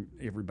time when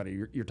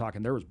everybody, you're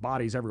talking, there was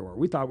bodies everywhere.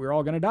 We thought we were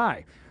all going to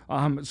die.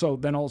 So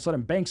then all of a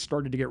sudden banks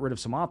started to get rid of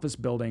some office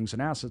buildings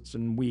and assets,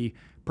 and we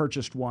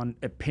purchased one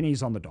at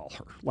pennies on the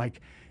dollar. And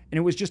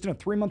it was just in a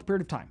 3-month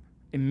period of time.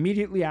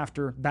 Immediately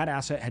after, that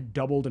asset had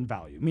doubled in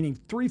value, meaning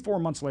 3-4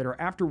 months later,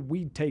 after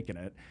we'd taken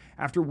it,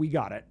 after we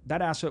got it,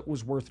 that asset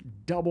was worth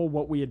double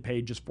what we had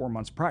paid just 4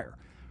 months prior.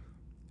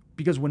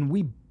 Because when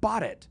we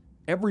bought it,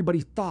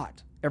 everybody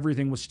thought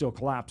everything was still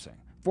collapsing.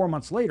 4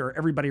 months later,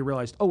 everybody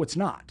realized, oh, it's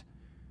not,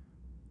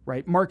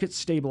 right? Markets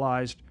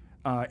stabilized,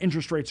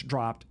 interest rates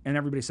dropped, and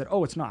everybody said,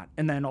 oh, it's not.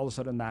 And then all of a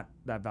sudden that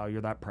value,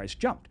 that price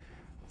jumped.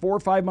 4 or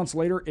 5 months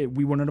later,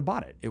 we wouldn't have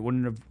bought it. It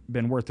wouldn't have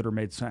been worth it or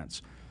made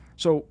sense.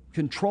 So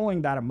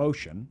controlling that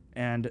emotion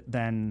and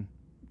then,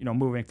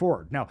 moving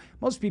forward. Now,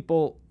 most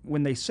people,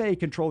 when they say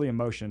control the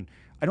emotion,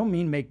 I don't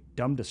mean make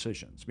dumb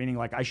decisions, meaning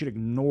like I should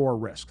ignore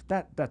risk.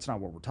 That's not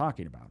what we're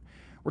talking about.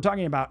 We're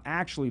talking about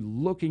actually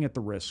looking at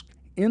the risk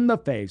in the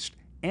face,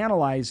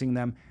 analyzing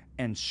them,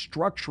 and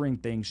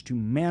structuring things to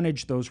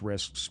manage those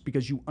risks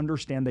because you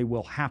understand they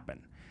will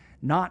happen.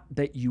 Not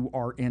that you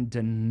are in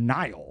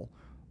denial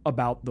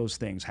about those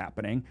things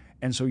happening,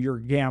 and so you're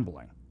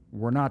gambling.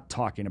 We're not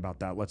talking about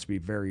that. Let's be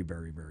very,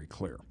 very, very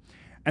clear.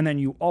 And then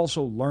you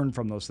also learn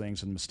from those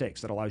things and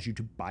mistakes. That allows you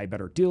to buy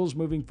better deals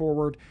moving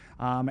forward,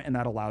 and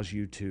that allows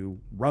you to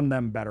run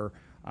them better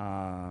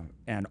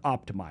and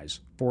optimize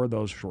for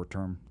those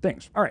short-term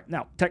things. All right,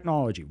 now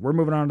technology. We're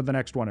moving on to the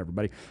next one,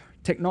 everybody.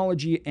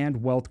 Technology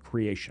and wealth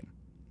creation.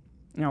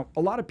 Now,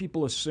 a lot of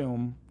people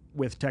assume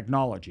with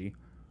technology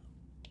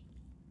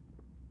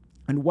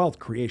and wealth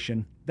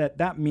creation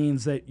that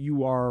means that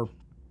you are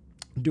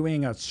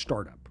doing a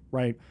startup,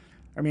 right?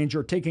 I mean,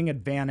 you're taking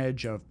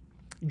advantage of,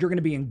 you're going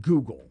to be in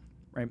Google,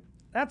 right?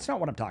 That's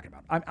not what I'm talking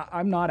about.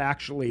 I'm not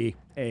actually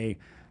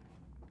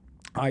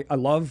I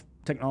love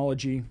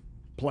technology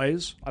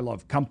plays. I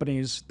love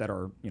companies that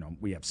are,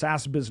 we have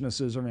SaaS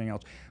businesses, everything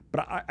else,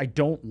 but I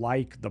don't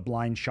like the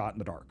blind shot in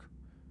the dark,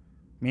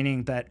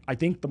 meaning that I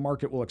think the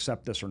market will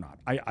accept this or not.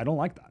 I don't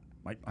like that.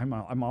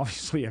 I'm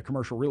obviously a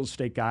commercial real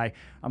estate guy.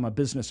 I'm a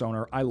business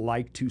owner. I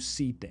like to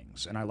see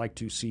things and I like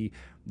to see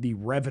the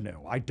revenue.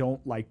 I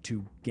don't like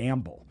to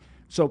gamble.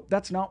 So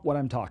that's not what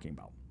I'm talking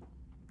about.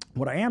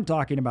 What I am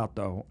talking about,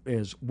 though,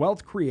 is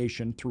wealth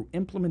creation through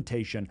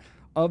implementation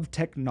of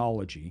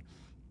technology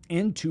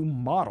into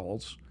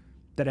models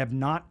that have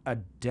not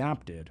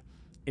adapted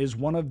is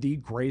one of the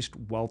greatest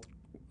wealth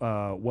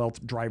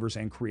drivers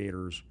and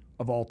creators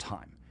of all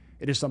time.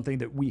 It is something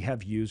that we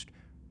have used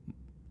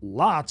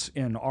lots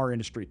in our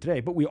industry today,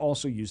 but we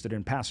also used it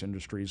in past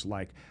industries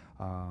like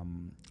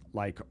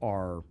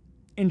our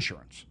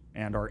insurance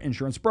and our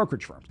insurance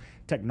brokerage firms.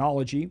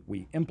 Technology,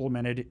 we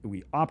implemented,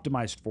 we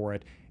optimized for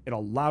it. It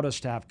allowed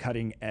us to have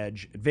cutting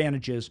edge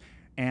advantages,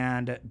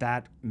 and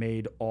that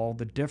made all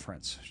the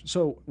difference.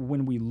 So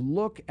when we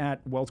look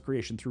at wealth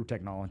creation through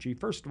technology,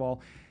 first of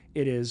all,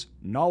 it is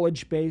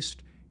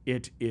knowledge-based,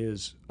 it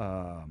is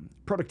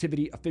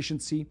productivity,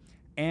 efficiency,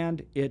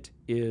 and it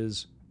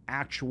is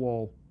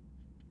actual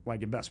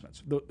like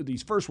investments.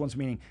 These first ones,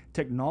 meaning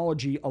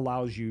technology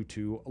allows you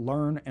to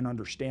learn and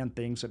understand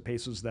things at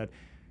paces that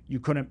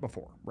you couldn't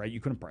before, right? You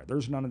couldn't prior.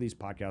 There's none of these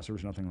podcasts.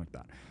 There's nothing like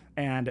that.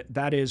 And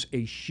that is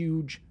a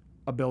huge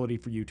ability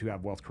for you to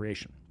have wealth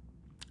creation.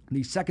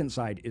 The second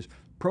side is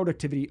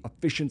productivity,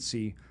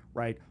 efficiency,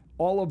 right?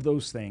 All of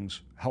those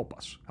things help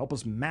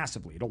us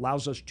massively. It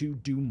allows us to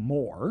do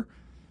more,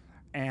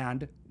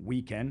 and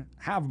we can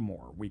have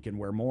more. We can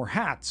wear more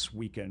hats.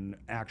 We can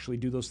actually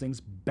do those things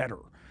better.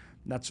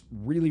 That's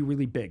really,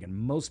 really big. And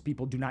most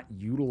people do not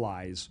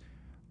utilize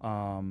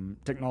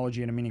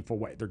technology in a meaningful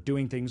way. They're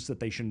doing things that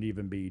they shouldn't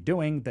even be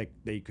doing, that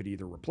they could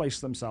either replace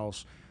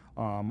themselves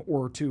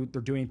or two,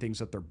 they're doing things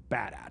that they're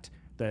bad at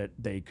that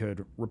they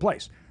could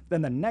replace.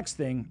 Then the next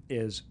thing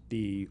is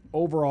the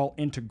overall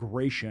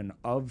integration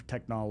of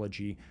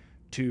technology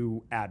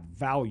to add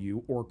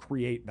value or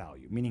create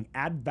value, meaning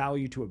add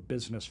value to a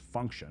business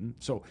function.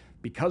 So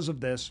because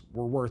of this,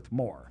 we're worth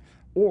more.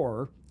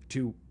 Or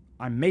to,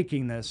 I'm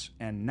making this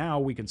and now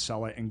we can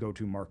sell it and go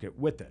to market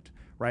with it,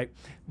 right?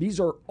 These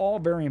are all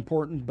very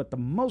important, but the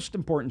most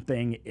important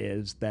thing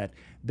is that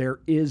there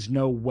is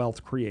no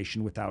wealth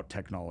creation without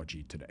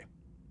technology today.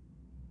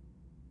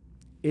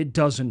 It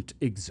doesn't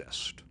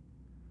exist.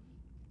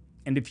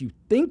 And if you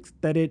think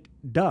that it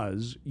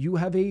does, you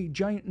have a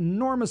giant,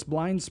 enormous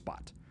blind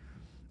spot,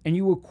 and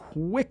you will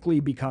quickly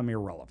become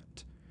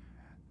irrelevant.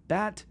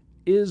 That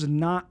is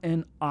not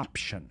an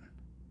option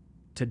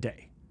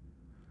today.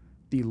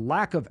 The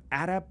lack of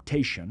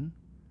adaptation,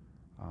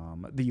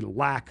 the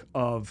lack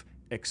of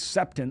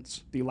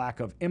acceptance, the lack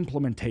of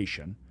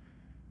implementation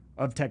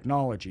of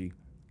technology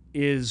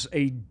is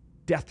a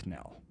death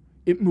knell.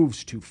 It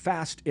moves too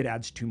fast. It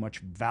adds too much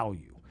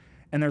value.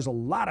 And there's a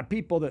lot of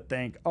people that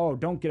think, oh,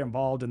 don't get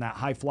involved in that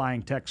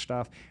high-flying tech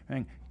stuff.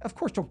 And of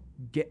course,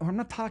 I'm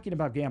not talking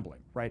about gambling,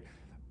 right?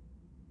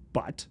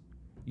 But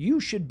you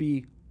should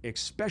be,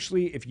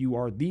 especially if you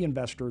are the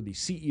investor, the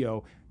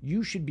CEO,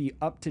 you should be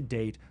up to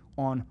date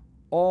on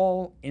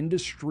all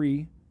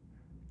industry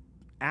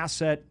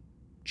asset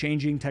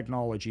changing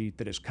technology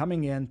that is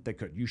coming in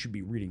you should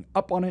be reading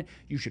up on it,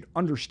 you should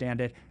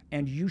understand it,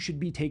 and you should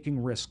be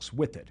taking risks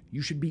with it.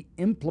 You should be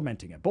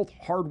implementing it, both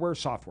hardware,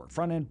 software,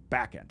 front end,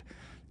 back end.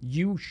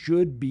 You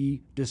should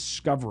be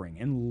discovering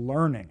and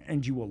learning,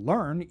 and you will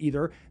learn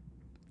either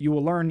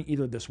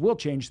this will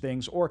change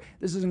things or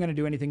this isn't going to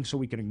do anything so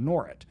we can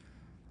ignore it,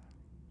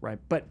 right?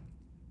 But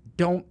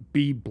don't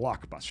be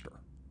Blockbuster,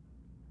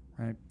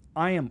 right?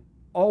 I am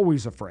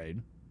always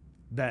afraid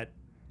that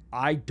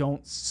I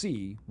don't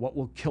see what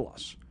will kill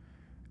us.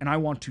 And I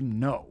want to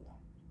know.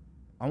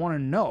 I want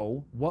to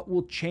know what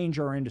will change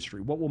our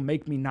industry, what will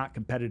make me not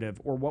competitive,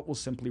 or what will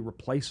simply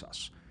replace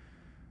us.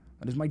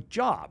 That is my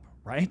job,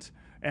 right?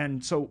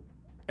 And so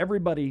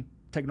everybody,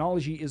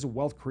 technology is a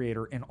wealth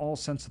creator in all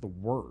sense of the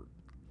word.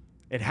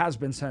 It has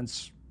been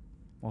since,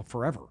 well,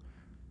 forever.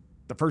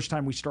 The first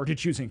time we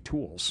started using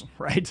tools,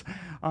 right?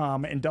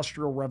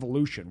 Industrial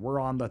revolution. We're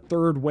on the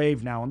third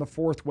wave now, and the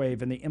fourth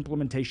wave in the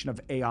implementation of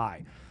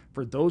AI.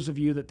 For those of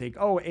you that think,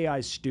 oh, AI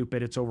is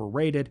stupid, it's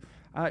overrated,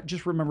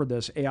 just remember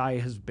this. AI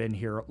has been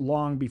here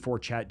long before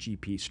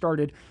ChatGPT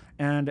started,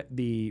 and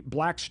the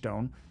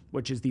Blackstone,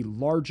 which is the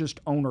largest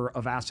owner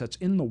of assets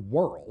in the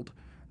world,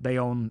 they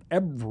own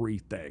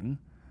everything,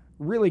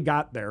 really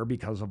got there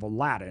because of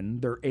Aladdin,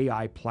 their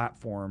AI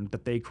platform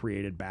that they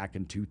created back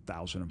in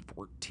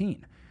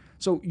 2014.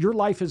 So your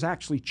life has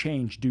actually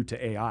changed due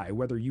to AI,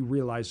 whether you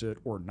realize it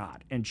or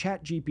not. And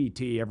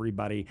ChatGPT,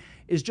 everybody,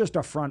 is just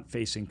a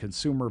front-facing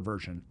consumer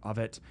version of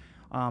it.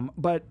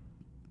 But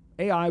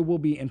AI will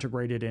be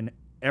integrated in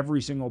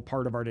every single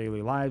part of our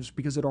daily lives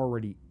because it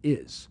already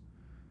is.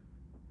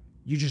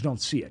 You just don't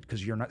see it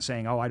because you're not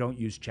saying, oh, I don't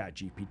use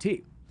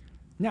ChatGPT.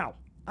 Now,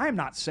 I'm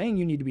not saying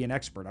you need to be an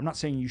expert. I'm not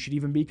saying you should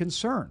even be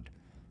concerned.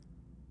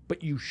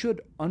 But you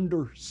should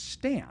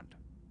understand.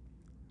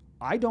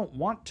 I don't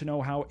want to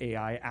know how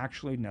AI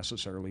actually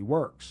necessarily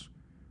works.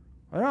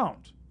 I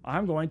don't.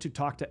 I'm going to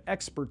talk to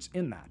experts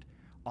in that.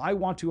 I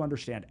want to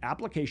understand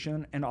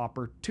application and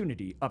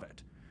opportunity of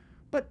it.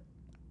 But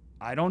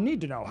I don't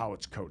need to know how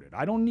it's coded.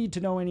 I don't need to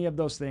know any of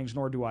those things,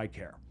 nor do I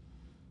care.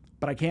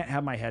 But I can't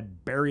have my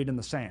head buried in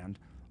the sand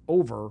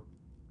over,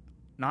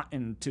 not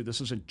into, this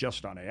isn't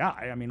just on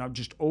AI. I mean, I'm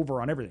just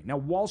over on everything. Now,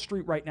 Wall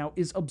Street right now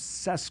is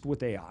obsessed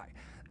with AI.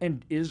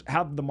 And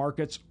have the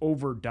markets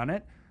overdone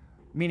it?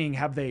 Meaning,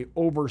 have they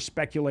over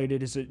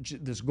speculated? Is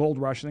it this gold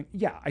rush thing?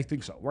 Yeah, I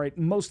think so, right?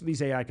 Most of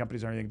these AI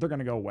companies and everything, they're going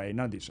to go away.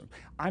 None of these things.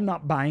 I'm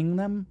not buying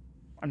them.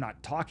 I'm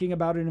not talking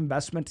about an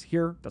investment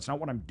here. That's not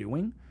what I'm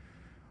doing.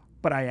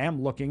 But I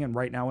am looking, and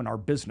right now in our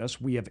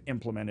business, we have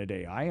implemented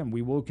AI, and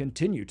we will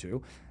continue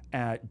to,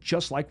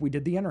 just like we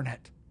did the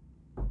internet.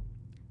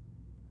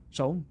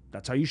 So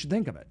that's how you should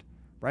think of it,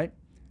 right?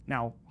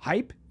 Now,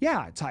 hype?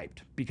 Yeah, it's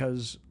hyped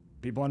because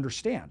people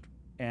understand.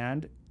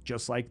 And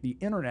just like the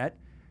internet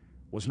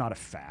was not a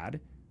fad,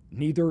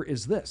 neither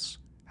is this.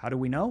 How do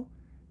we know?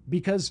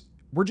 Because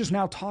we're just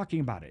now talking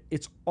about it.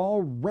 It's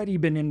already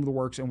been in the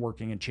works and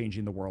working and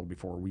changing the world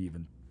before we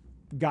even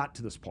got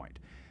to this point.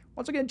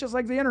 Once again, just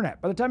like the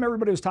internet. By the time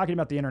everybody was talking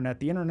about the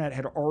internet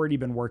had already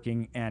been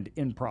working and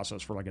in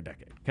process for like a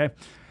decade, okay?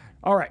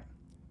 All right,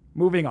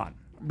 moving on.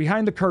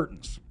 Behind the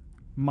curtains,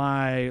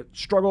 my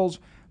struggles,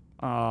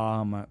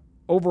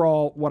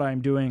 overall, what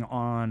I'm doing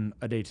on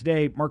a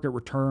day-to-day, market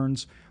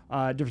returns,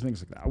 different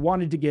things like that. I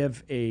wanted to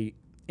give a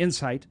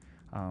insight.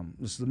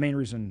 This is the main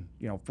reason,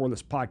 for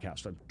this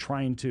podcast. I'm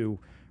trying to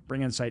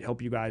bring insight,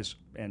 help you guys,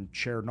 and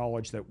share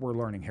knowledge that we're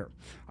learning here.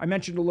 I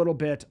mentioned a little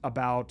bit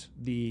about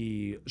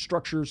the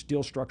structures,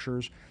 deal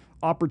structures.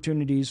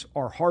 Opportunities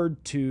are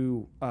hard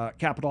to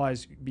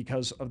capitalize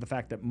because of the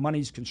fact that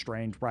money's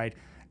constrained, right?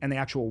 And the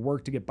actual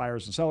work to get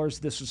buyers and sellers.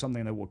 This is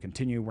something that will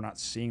continue. We're not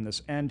seeing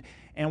this end,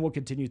 and will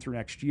continue through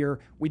next year.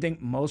 We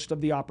think most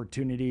of the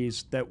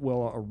opportunities that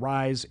will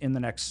arise in the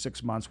next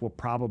 6 months will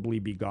probably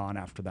be gone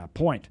after that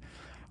point.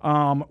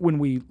 When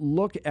we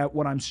look at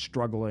what I'm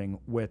struggling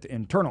with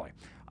internally,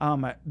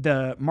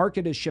 the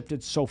market has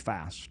shifted so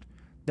fast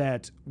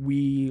that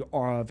we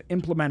have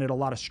implemented a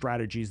lot of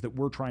strategies that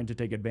we're trying to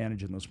take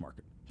advantage in this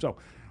market. So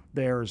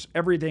there's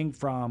everything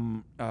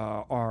from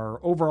our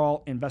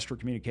overall investor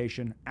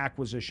communication,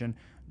 acquisition,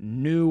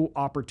 new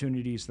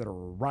opportunities that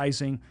are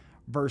arising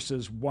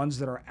versus ones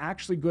that are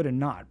actually good and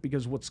not,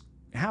 because what's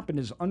happened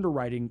is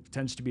underwriting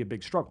tends to be a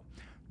big struggle.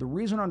 The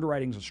reason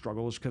underwriting is a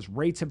struggle is because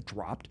rates have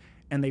dropped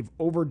and they've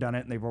overdone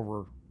it and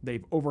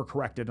they've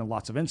overcorrected in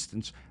lots of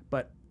instances,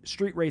 but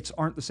street rates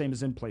aren't the same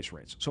as in-place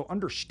rates. So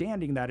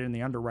understanding that in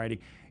the underwriting,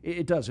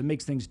 it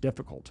makes things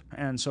difficult.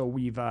 And so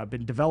we've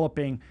been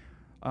developing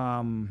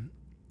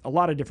a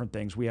lot of different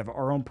things. We have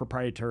our own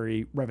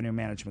proprietary revenue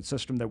management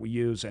system that we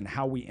use and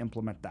how we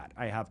implement that.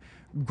 I have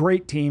a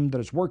great team that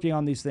is working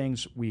on these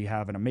things. We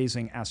have an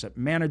amazing asset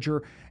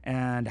manager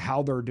and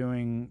how they're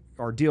doing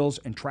our deals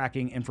and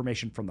tracking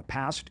information from the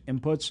past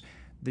inputs,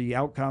 the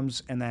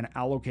outcomes, and then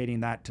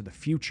allocating that to the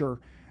future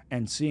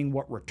and seeing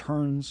what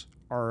returns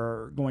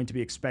are going to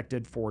be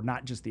expected for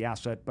not just the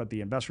asset, but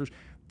the investors.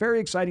 Very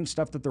exciting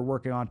stuff that they're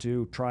working on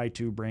to try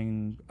to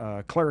bring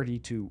clarity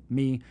to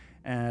me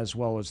as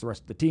well as the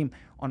rest of the team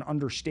on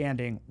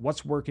understanding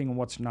what's working and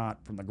what's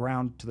not from the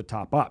ground to the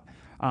top up.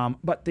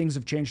 But things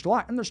have changed a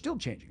lot and they're still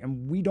changing,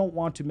 and we don't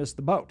want to miss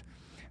the boat,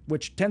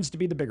 which tends to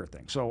be the bigger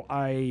thing. So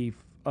I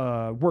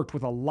worked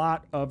with a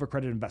lot of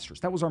accredited investors.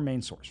 That was our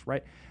main source,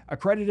 right?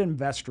 Accredited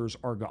investors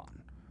are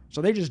gone.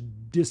 So they just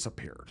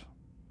disappeared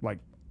like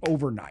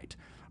overnight.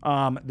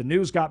 The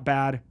news got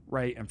bad,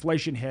 right?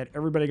 Inflation hit,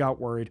 everybody got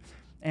worried.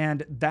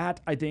 And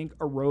that, I think,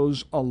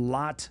 arose a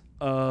lot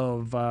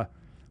of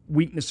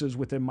weaknesses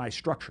within my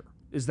structure,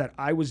 is that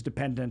I was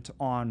dependent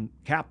on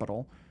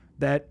capital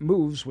that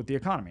moves with the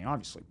economy,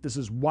 obviously. This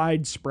is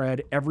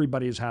widespread.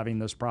 Everybody is having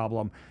this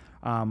problem.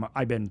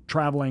 I've been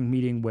traveling,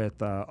 meeting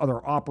with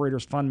other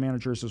operators, fund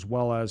managers, as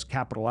well as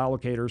capital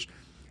allocators.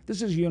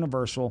 This is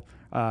universal.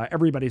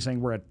 Everybody's saying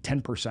we're at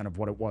 10% of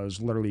what it was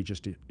literally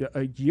just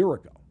a year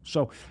ago.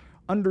 So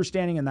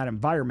understanding in that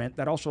environment,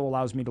 that also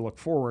allows me to look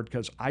forward,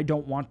 because I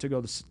don't want to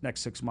go the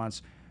next 6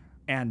 months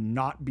and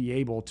not be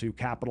able to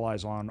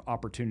capitalize on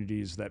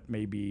opportunities that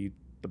may be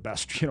the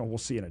best, we'll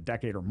see in a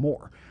decade or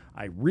more.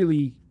 I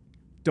really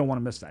don't want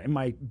to miss that. And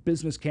my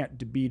business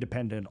can't be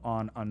dependent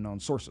on unknown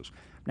sources.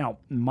 Now,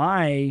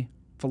 my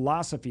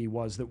philosophy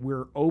was that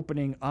we're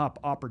opening up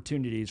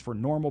opportunities for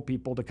normal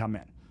people to come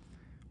in.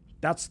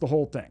 That's the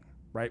whole thing,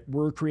 right?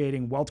 We're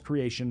creating wealth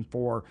creation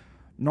for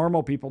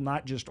normal people,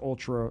 not just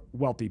ultra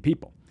wealthy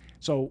people.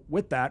 So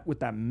with that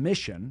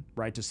mission,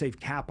 right, to save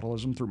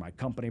capitalism through my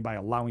company by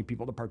allowing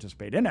people to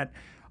participate in it,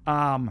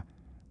 I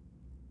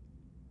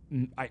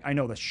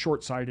know that's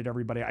short-sighted,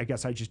 everybody. I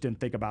guess I just didn't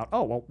think about,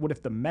 oh, well, what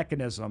if the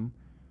mechanism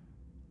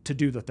to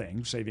do the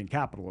thing, saving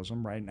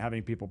capitalism, right, and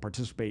having people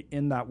participate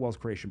in that wealth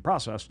creation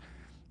process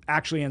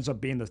actually ends up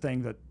being the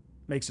thing that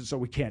makes it so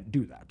we can't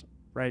do that,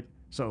 right?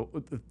 So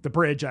the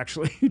bridge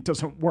actually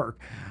doesn't work.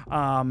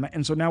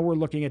 And so now we're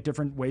looking at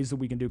different ways that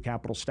we can do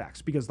capital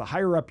stacks, because the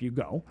higher up you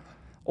go,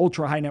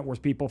 ultra high net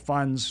worth people,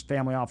 funds,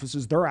 family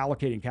offices, they're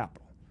allocating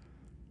capital.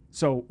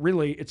 So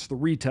really, it's the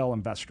retail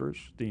investors,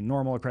 the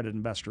normal accredited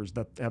investors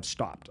that have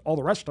stopped. All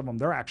the rest of them,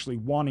 they're actually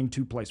wanting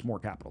to place more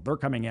capital. They're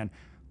coming in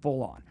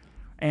full on.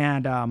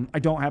 And I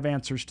don't have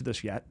answers to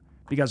this yet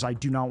because I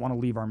do not want to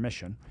leave our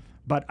mission.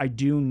 But I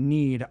do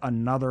need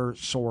another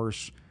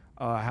source,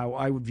 how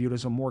I would view it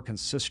as a more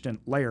consistent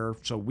layer,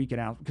 so we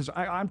can, because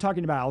I'm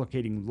talking about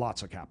allocating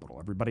lots of capital,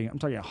 everybody. I'm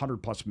talking 100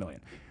 plus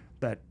million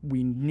that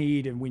we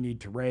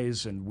need to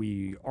raise, and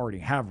we already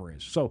have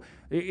raised. So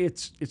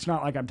it's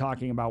not like I'm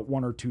talking about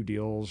 1 or 2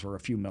 deals or a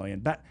few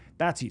million.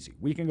 That's easy.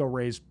 We can go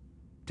raise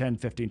 10,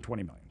 15,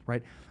 20 million,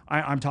 right?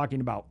 I'm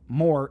talking about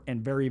more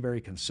and very,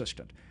 very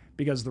consistent,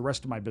 because the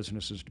rest of my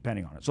business is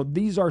depending on it. So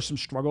these are some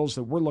struggles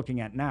that we're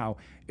looking at now,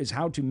 is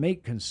how to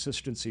make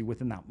consistency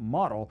within that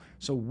model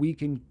so we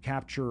can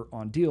capture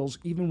on deals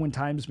even when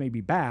times may be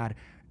bad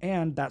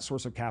and that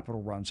source of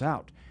capital runs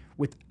out,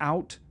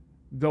 without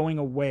going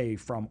away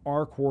from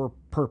our core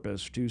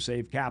purpose to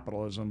save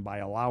capitalism by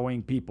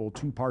allowing people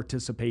to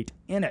participate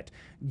in it.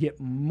 Get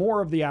more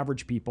of the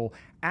average people,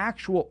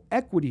 actual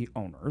equity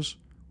owners,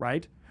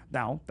 right?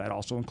 Now, that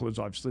also includes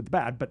obviously the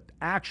bad, but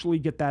actually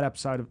get that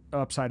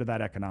upside of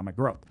that economic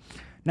growth.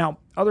 Now,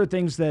 other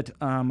things that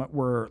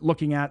we're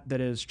looking at that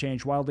has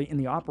changed wildly in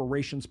the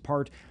operations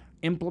part,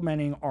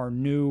 implementing our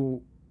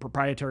new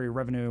proprietary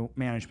revenue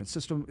management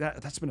system.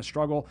 That's been a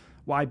struggle.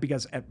 Why?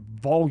 Because at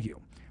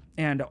volume.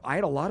 And I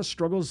had a lot of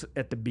struggles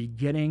at the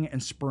beginning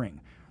and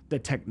spring. The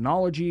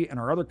technology and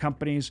our other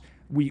companies,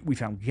 we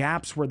found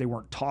gaps where they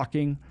weren't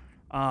talking.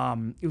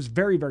 It was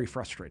very, very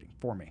frustrating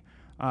for me.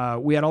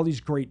 We had all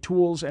these great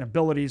tools and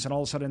abilities, and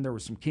all of a sudden there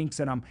was some kinks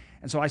in them.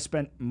 And so I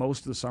spent most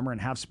of the summer, and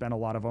have spent a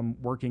lot of them,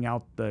 working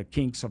out the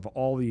kinks of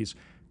all these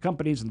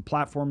companies and the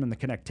platform and the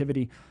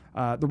connectivity.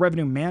 The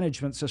revenue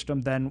management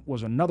system then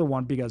was another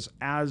one, because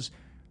as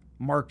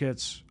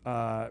markets,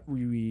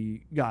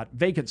 we got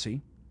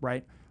vacancy,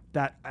 right?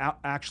 That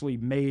actually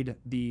made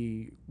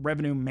the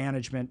revenue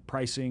management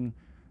pricing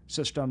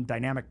system,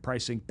 dynamic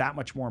pricing, that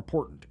much more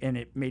important. And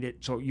it made it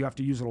so you have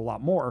to use it a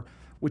lot more,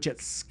 which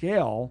at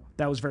scale,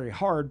 that was very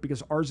hard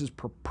because ours is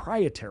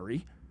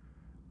proprietary.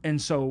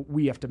 And so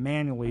we have to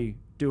manually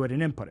do it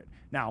and input it.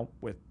 Now,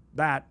 with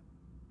that,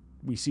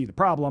 we see the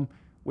problem,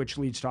 which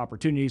leads to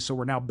opportunities. So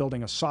we're now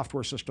building a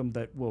software system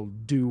that will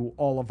do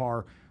all of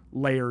our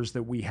layers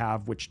that we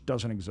have, which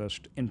doesn't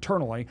exist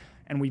internally.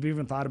 And we've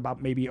even thought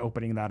about maybe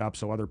opening that up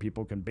so other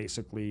people can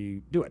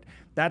basically do it.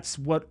 That's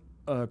what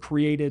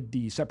created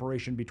the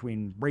separation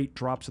between rate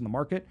drops in the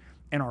market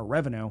and our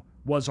revenue,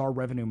 was our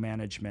revenue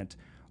management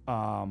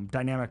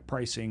dynamic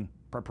pricing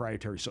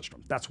proprietary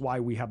system. That's why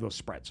we have those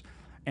spreads.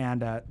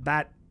 And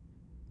that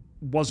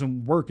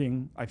wasn't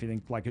working, I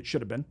think, like it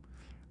should have been.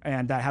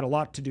 And that had a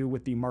lot to do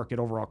with the market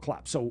overall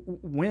collapse. So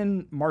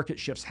when market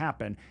shifts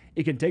happen,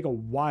 it can take a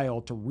while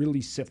to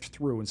really sift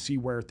through and see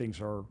where things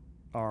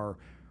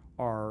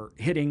are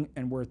hitting,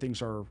 and where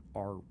things are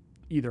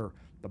either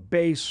the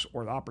base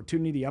or the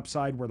opportunity, the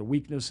upside, where the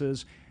weakness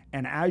is.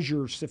 And as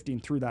you're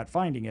sifting through that,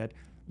 finding it,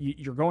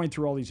 you're going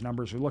through all these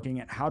numbers, you're looking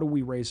at how do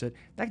we raise it.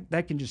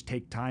 That can just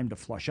take time to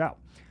flush out.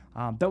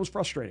 That was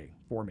frustrating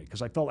for me,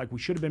 because I felt like we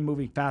should have been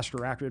moving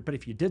faster, accurate. But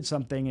if you did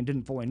something and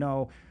didn't fully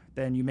know,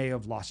 then you may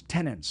have lost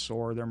tenants,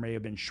 or there may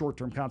have been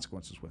short-term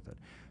consequences with it.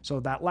 So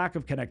that lack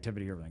of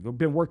connectivity, everything. We've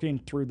been working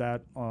through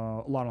that a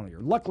lot on the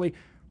year. Luckily,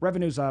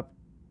 revenue's up,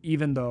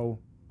 even though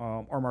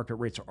our market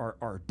rates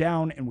are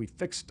down, and we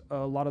fixed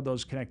a lot of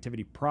those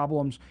connectivity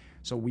problems,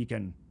 so we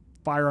can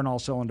fire on all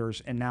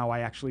cylinders. And now I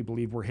actually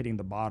believe we're hitting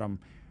the bottom.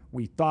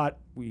 We thought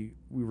we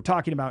were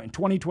talking about in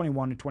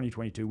 2021 and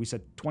 2022, we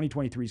said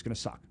 2023 is going to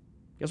suck.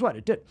 Guess what?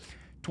 It did.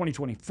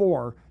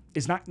 2024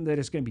 is not that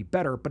it's going to be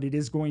better, but it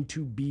is going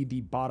to be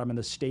the bottom and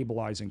the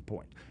stabilizing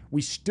point.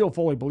 We still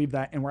fully believe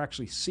that, and we're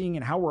actually seeing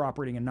in how we're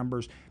operating in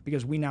numbers,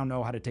 because we now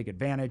know how to take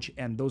advantage,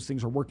 and those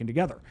things are working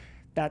together.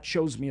 That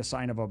shows me a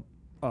sign of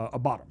a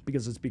bottom,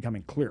 because it's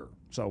becoming clearer.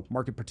 So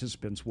market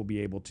participants will be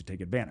able to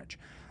take advantage.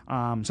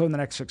 So in the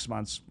next 6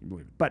 months,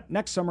 but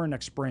next summer,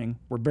 next spring,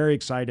 we're very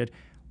excited.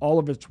 All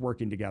of it's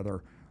working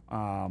together.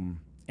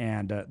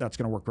 And that's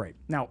going to work great.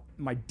 Now,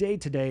 my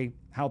day-to-day,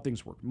 how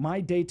things work. My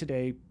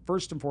day-to-day,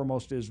 first and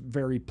foremost, is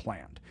very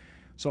planned.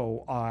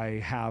 So I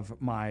have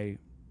my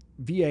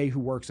VA who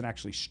works and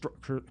actually,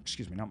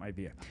 excuse me, not my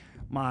VA,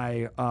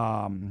 my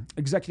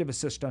executive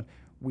assistant.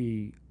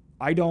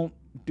 I don't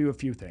do a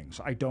few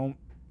things. I don't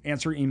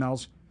answer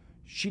emails.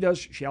 She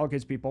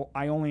allocates people.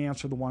 I only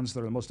answer the ones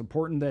that are the most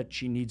important that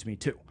she needs me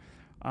to.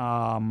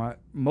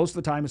 Most of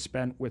the time is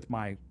spent with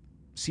my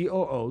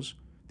COOs,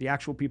 the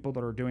actual people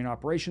that are doing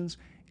operations.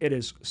 It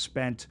is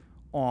spent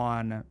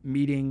on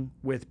meeting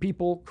with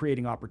people,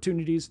 creating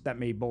opportunities that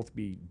may both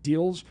be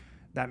deals,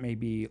 that may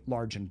be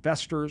large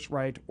investors,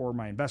 right? Or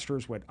my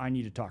investors, what I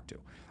need to talk to.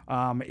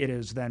 It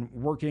is then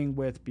working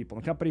with people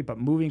in the company, but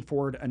moving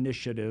forward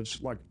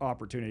initiatives like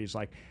opportunities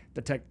like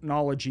the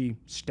technology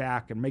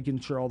stack and making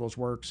sure all those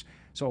works.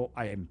 So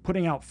I am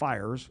putting out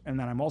fires, and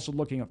then I'm also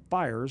looking at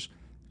fires.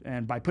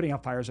 And by putting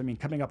out fires, I mean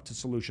coming up to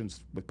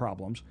solutions with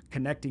problems,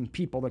 connecting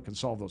people that can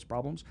solve those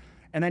problems,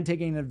 and then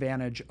taking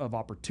advantage of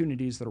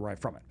opportunities that arise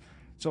from it.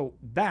 So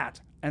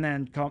that, and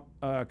then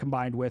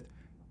combined with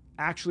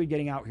actually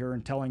getting out here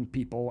and telling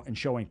people and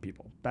showing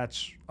people.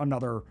 That's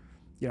another,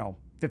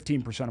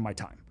 15% of my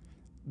time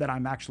that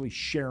I'm actually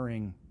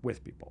sharing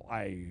with people.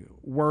 I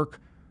work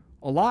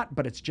a lot,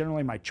 but it's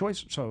generally my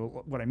choice.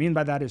 So what I mean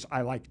by that is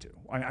I like to.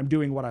 I'm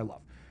doing what I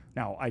love.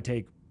 Now, I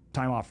take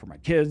time off for my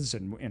kids,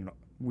 and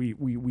we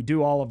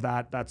do all of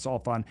that. That's all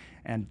fun.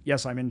 And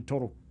yes, I'm in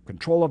total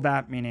control of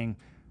that, meaning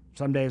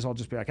some days I'll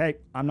just be like, hey,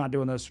 I'm not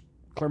doing this.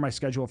 Clear my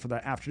schedule for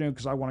the afternoon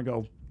because I want to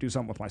go do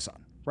something with my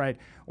son, right?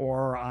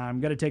 Or I'm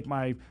going to take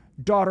my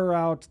daughter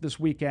out this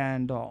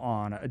weekend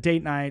on a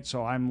date night,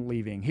 so I'm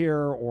leaving here.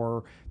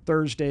 Or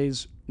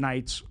Thursdays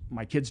nights,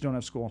 my kids don't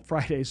have school on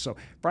Fridays, so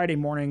Friday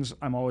mornings,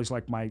 I'm always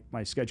like my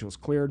schedule is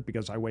cleared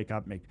because I wake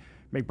up, make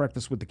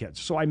breakfast with the kids.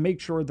 So I make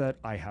sure that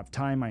I have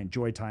time, I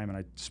enjoy time, and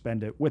I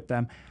spend it with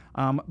them.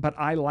 But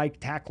I like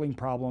tackling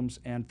problems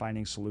and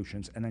finding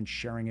solutions and then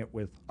sharing it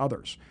with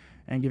others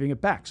and giving it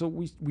back. So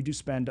we do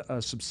spend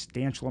a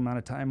substantial amount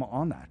of time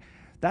on that.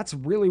 That's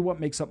really what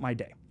makes up my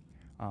day.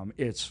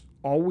 It's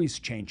always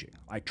changing.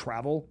 I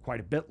travel quite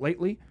a bit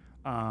lately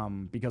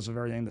because of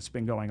everything that's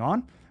been going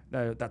on.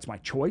 That's my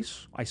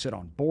choice. I sit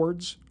on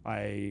boards.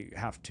 I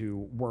have to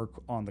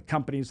work on the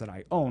companies that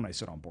I own. I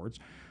sit on boards.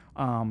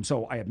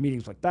 So I have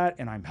meetings like that,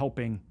 and I'm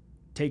helping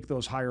take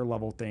those higher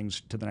level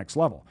things to the next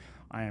level.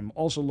 I am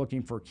also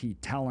looking for key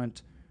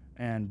talent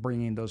and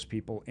bringing those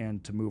people in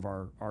to move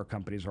our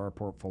companies, our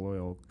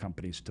portfolio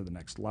companies to the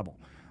next level.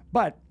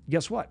 But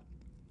guess what?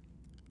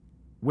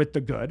 With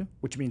the good,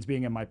 which means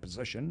being in my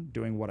position,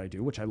 doing what I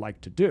do, which I like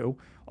to do,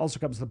 also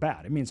comes the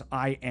bad. It means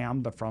I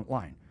am the front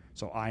line.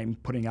 So I'm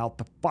putting out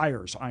the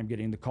fires. I'm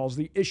getting the calls,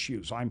 the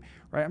issues. I'm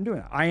doing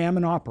that. I am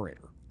an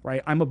operator,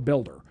 right? I'm a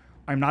builder.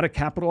 I'm not a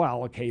capital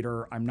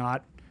allocator. I'm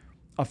not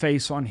a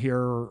face on here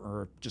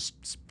or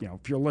just,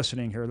 if you're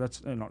listening here,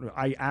 that's,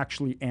 I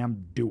actually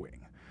am doing.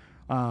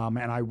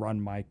 And I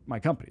run my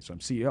company, so I'm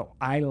CEO.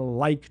 I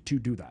like to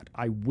do that.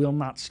 I will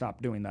not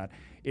stop doing that.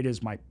 It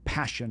is my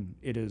passion.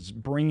 It is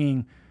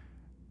bringing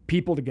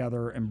people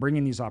together and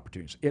bringing these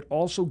opportunities. It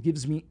also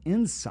gives me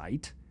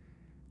insight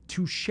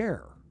to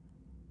share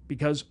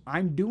because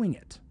I'm doing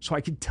it. So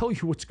I can tell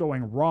you what's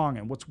going wrong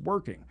and what's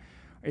working.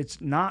 It's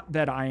not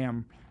that I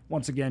am,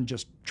 once again,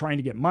 just trying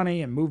to get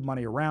money and move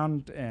money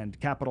around and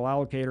capital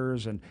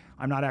allocators, and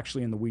I'm not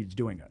actually in the weeds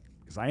doing it,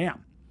 because I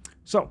am.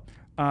 So,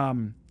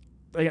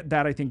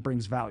 that I think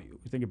brings value.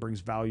 I think it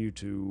brings value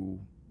to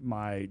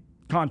my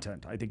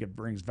content. I think it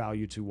brings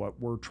value to what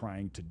we're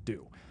trying to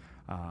do.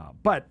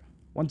 But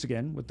once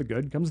again, with the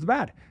good comes the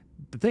bad.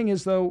 The thing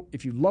is, though,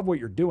 if you love what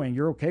you're doing,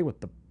 you're okay with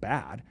the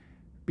bad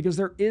because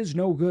there is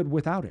no good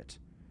without it.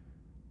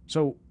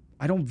 So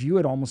I don't view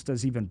it almost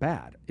as even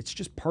bad. It's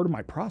just part of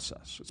my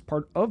process. It's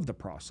part of the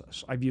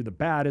process. I view the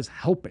bad as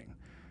helping.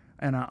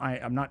 And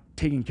I'm not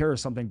taking care of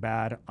something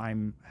bad.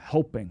 I'm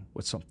helping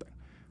with something,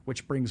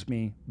 which brings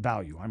me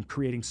value. I'm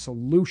creating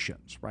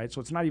solutions, right? So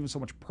it's not even so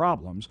much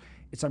problems,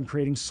 it's I'm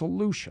creating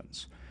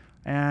solutions.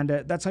 And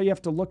that's how you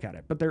have to look at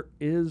it. But there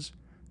is,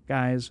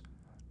 guys,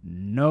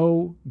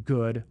 no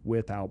good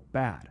without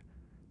bad.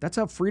 That's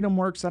how freedom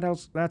works.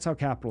 That's how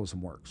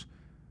capitalism works.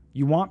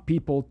 You want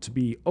people to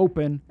be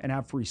open and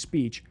have free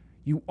speech.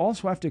 You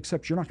also have to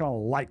accept you're not going to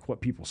like what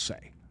people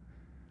say.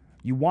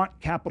 You want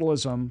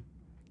capitalism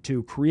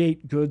to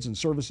create goods and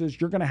services.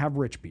 You're going to have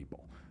rich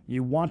people.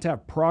 You want to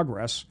have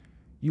progress.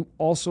 You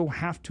also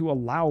have to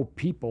allow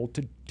people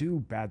to do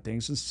bad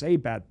things and say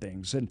bad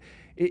things. And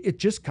it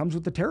just comes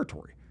with the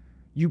territory.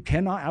 You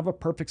cannot have a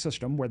perfect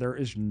system where there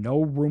is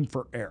no room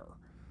for error.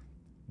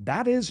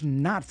 That is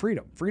not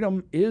freedom.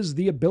 Freedom is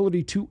the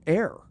ability to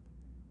err.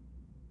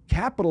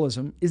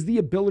 Capitalism is the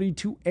ability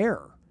to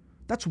err.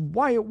 That's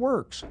why it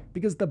works,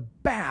 because the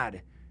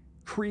bad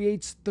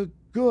creates the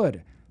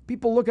good.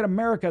 People look at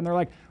America and they're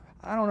like,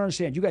 I don't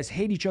understand. You guys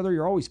hate each other.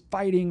 You're always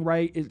fighting,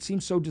 right? It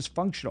seems so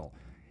dysfunctional.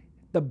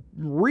 The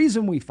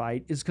reason we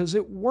fight is because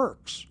it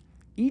works.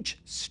 Each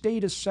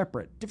state is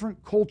separate,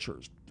 different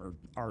cultures. For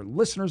our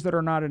listeners that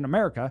are not in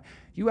America,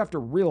 you have to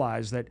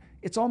realize that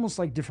it's almost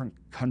like different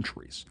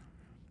countries.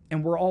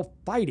 And we're all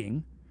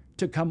fighting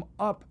to come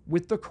up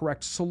with the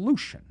correct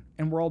solution.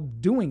 And we're all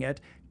doing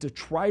it to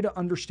try to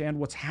understand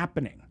what's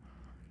happening.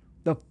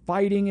 The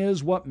fighting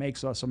is what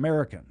makes us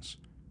Americans.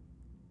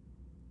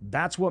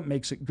 That's what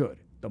makes it good.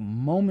 The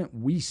moment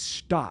we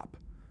stop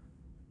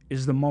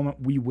is the moment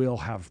we will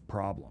have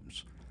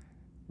problems.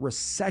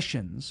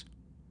 Recessions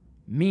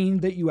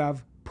mean that you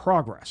have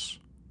progress.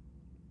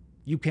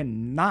 You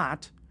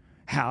cannot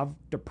have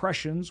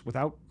depressions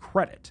without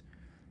credit.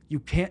 You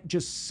can't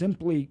just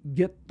simply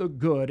get the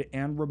good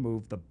and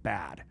remove the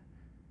bad.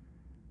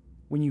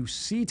 When you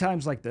see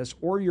times like this,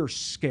 or you're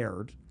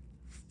scared,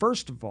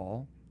 first of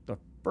all, the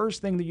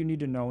first thing that you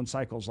need to know in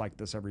cycles like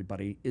this,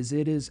 everybody, is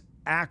it is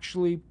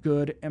actually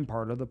good and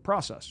part of the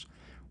process.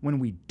 When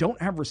we don't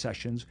have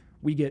recessions,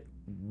 we get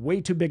way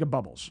too big of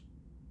bubbles.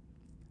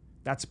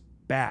 That's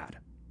bad.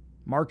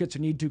 Markets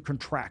need to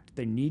contract.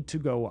 They need to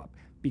go up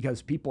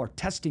because people are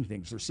testing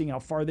things. They're seeing how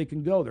far they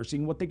can go. They're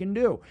seeing what they can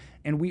do.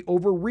 And we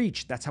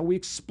overreach. That's how we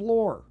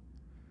explore.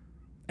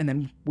 And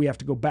then we have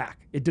to go back.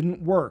 It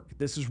didn't work.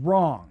 This is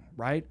wrong,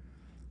 right?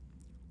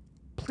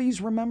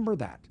 Please remember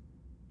that.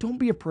 Don't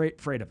be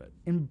afraid of it.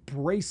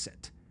 Embrace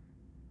it.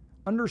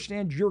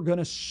 Understand you're going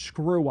to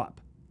screw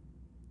up.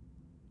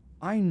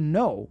 I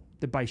know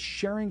that by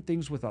sharing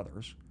things with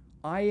others,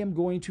 I am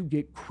going to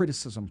get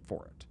criticism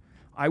for it.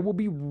 I will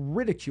be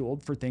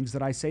ridiculed for things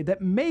that I say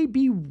that may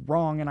be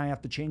wrong and I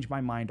have to change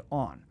my mind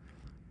on.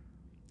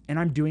 And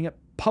I'm doing it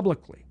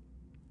publicly.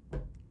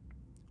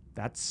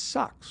 That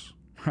sucks,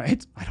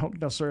 right? I don't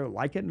necessarily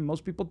like it, and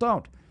most people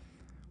don't.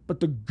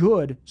 But the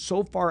good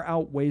so far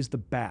outweighs the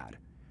bad.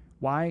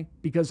 Why?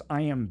 Because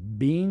I am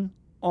being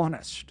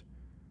honest.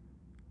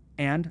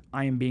 And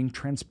I am being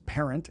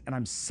transparent, and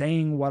I'm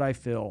saying what I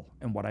feel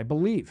and what I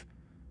believe.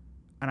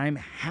 And I'm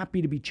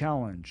happy to be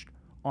challenged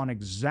on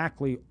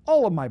exactly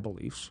all of my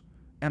beliefs,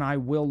 and I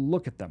will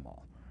look at them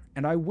all.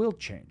 And I will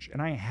change,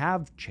 and I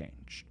have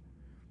changed.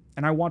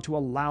 And I want to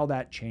allow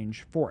that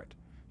change for it.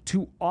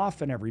 Too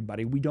often,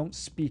 everybody, we don't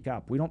speak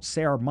up. We don't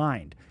say our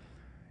mind.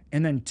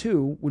 And then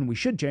two, when we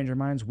should change our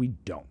minds, we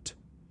don't.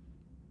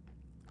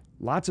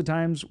 Lots of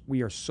times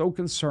we are so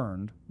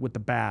concerned with the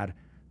bad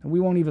that we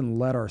won't even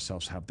let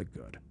ourselves have the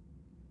good.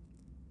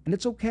 And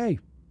it's okay.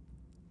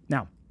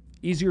 Now,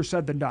 easier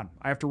said than done.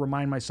 I have to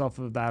remind myself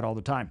of that all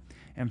the time.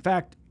 In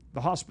fact,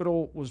 the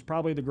hospital was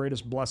probably the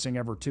greatest blessing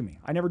ever to me.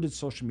 I never did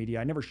social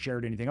media. I never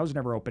shared anything. I was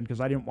never open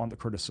because I didn't want the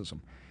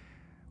criticism.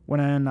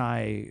 When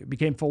I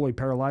became fully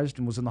paralyzed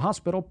and was in the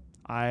hospital,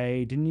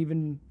 I couldn't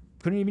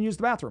even use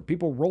the bathroom.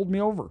 People rolled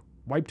me over,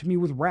 wiped me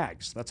with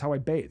rags. That's how I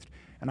bathed.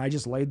 And I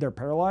just laid there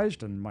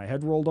paralyzed, and my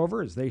head rolled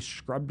over as they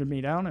scrubbed me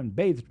down and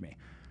bathed me.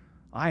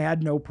 I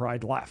had no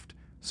pride left.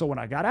 So when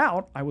I got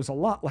out, I was a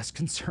lot less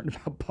concerned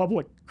about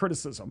public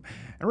criticism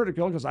and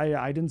ridicule because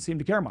I didn't seem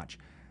to care much.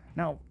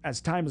 Now,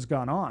 as time has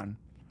gone on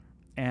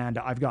and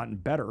I've gotten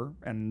better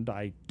and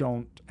I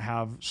don't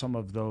have some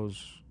of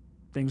those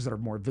things that are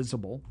more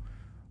visible,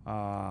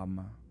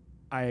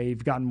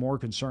 I've gotten more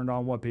concerned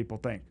on what people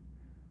think.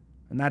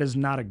 And that is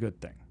not a good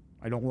thing.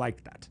 I don't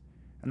like that.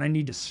 And I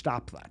need to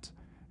stop that.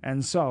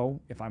 And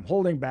so if I'm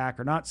holding back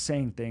or not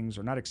saying things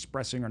or not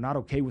expressing or not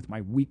okay with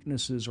my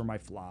weaknesses or my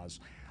flaws,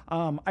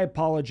 I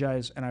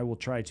apologize, and I will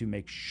try to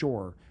make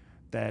sure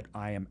that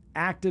I am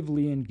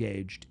actively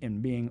engaged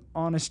in being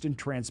honest and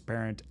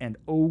transparent and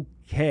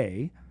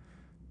okay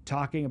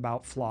talking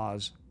about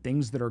flaws,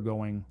 things that are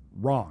going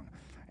wrong,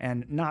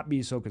 and not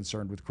be so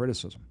concerned with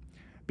criticism.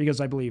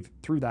 Because I believe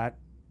through that,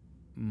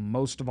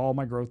 most of all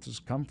my growth has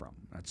come from.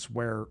 That's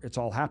where it's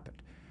all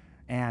happened.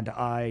 And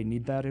I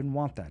need that and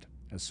want that,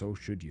 as so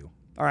should you.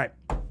 All right.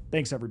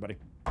 Thanks, everybody.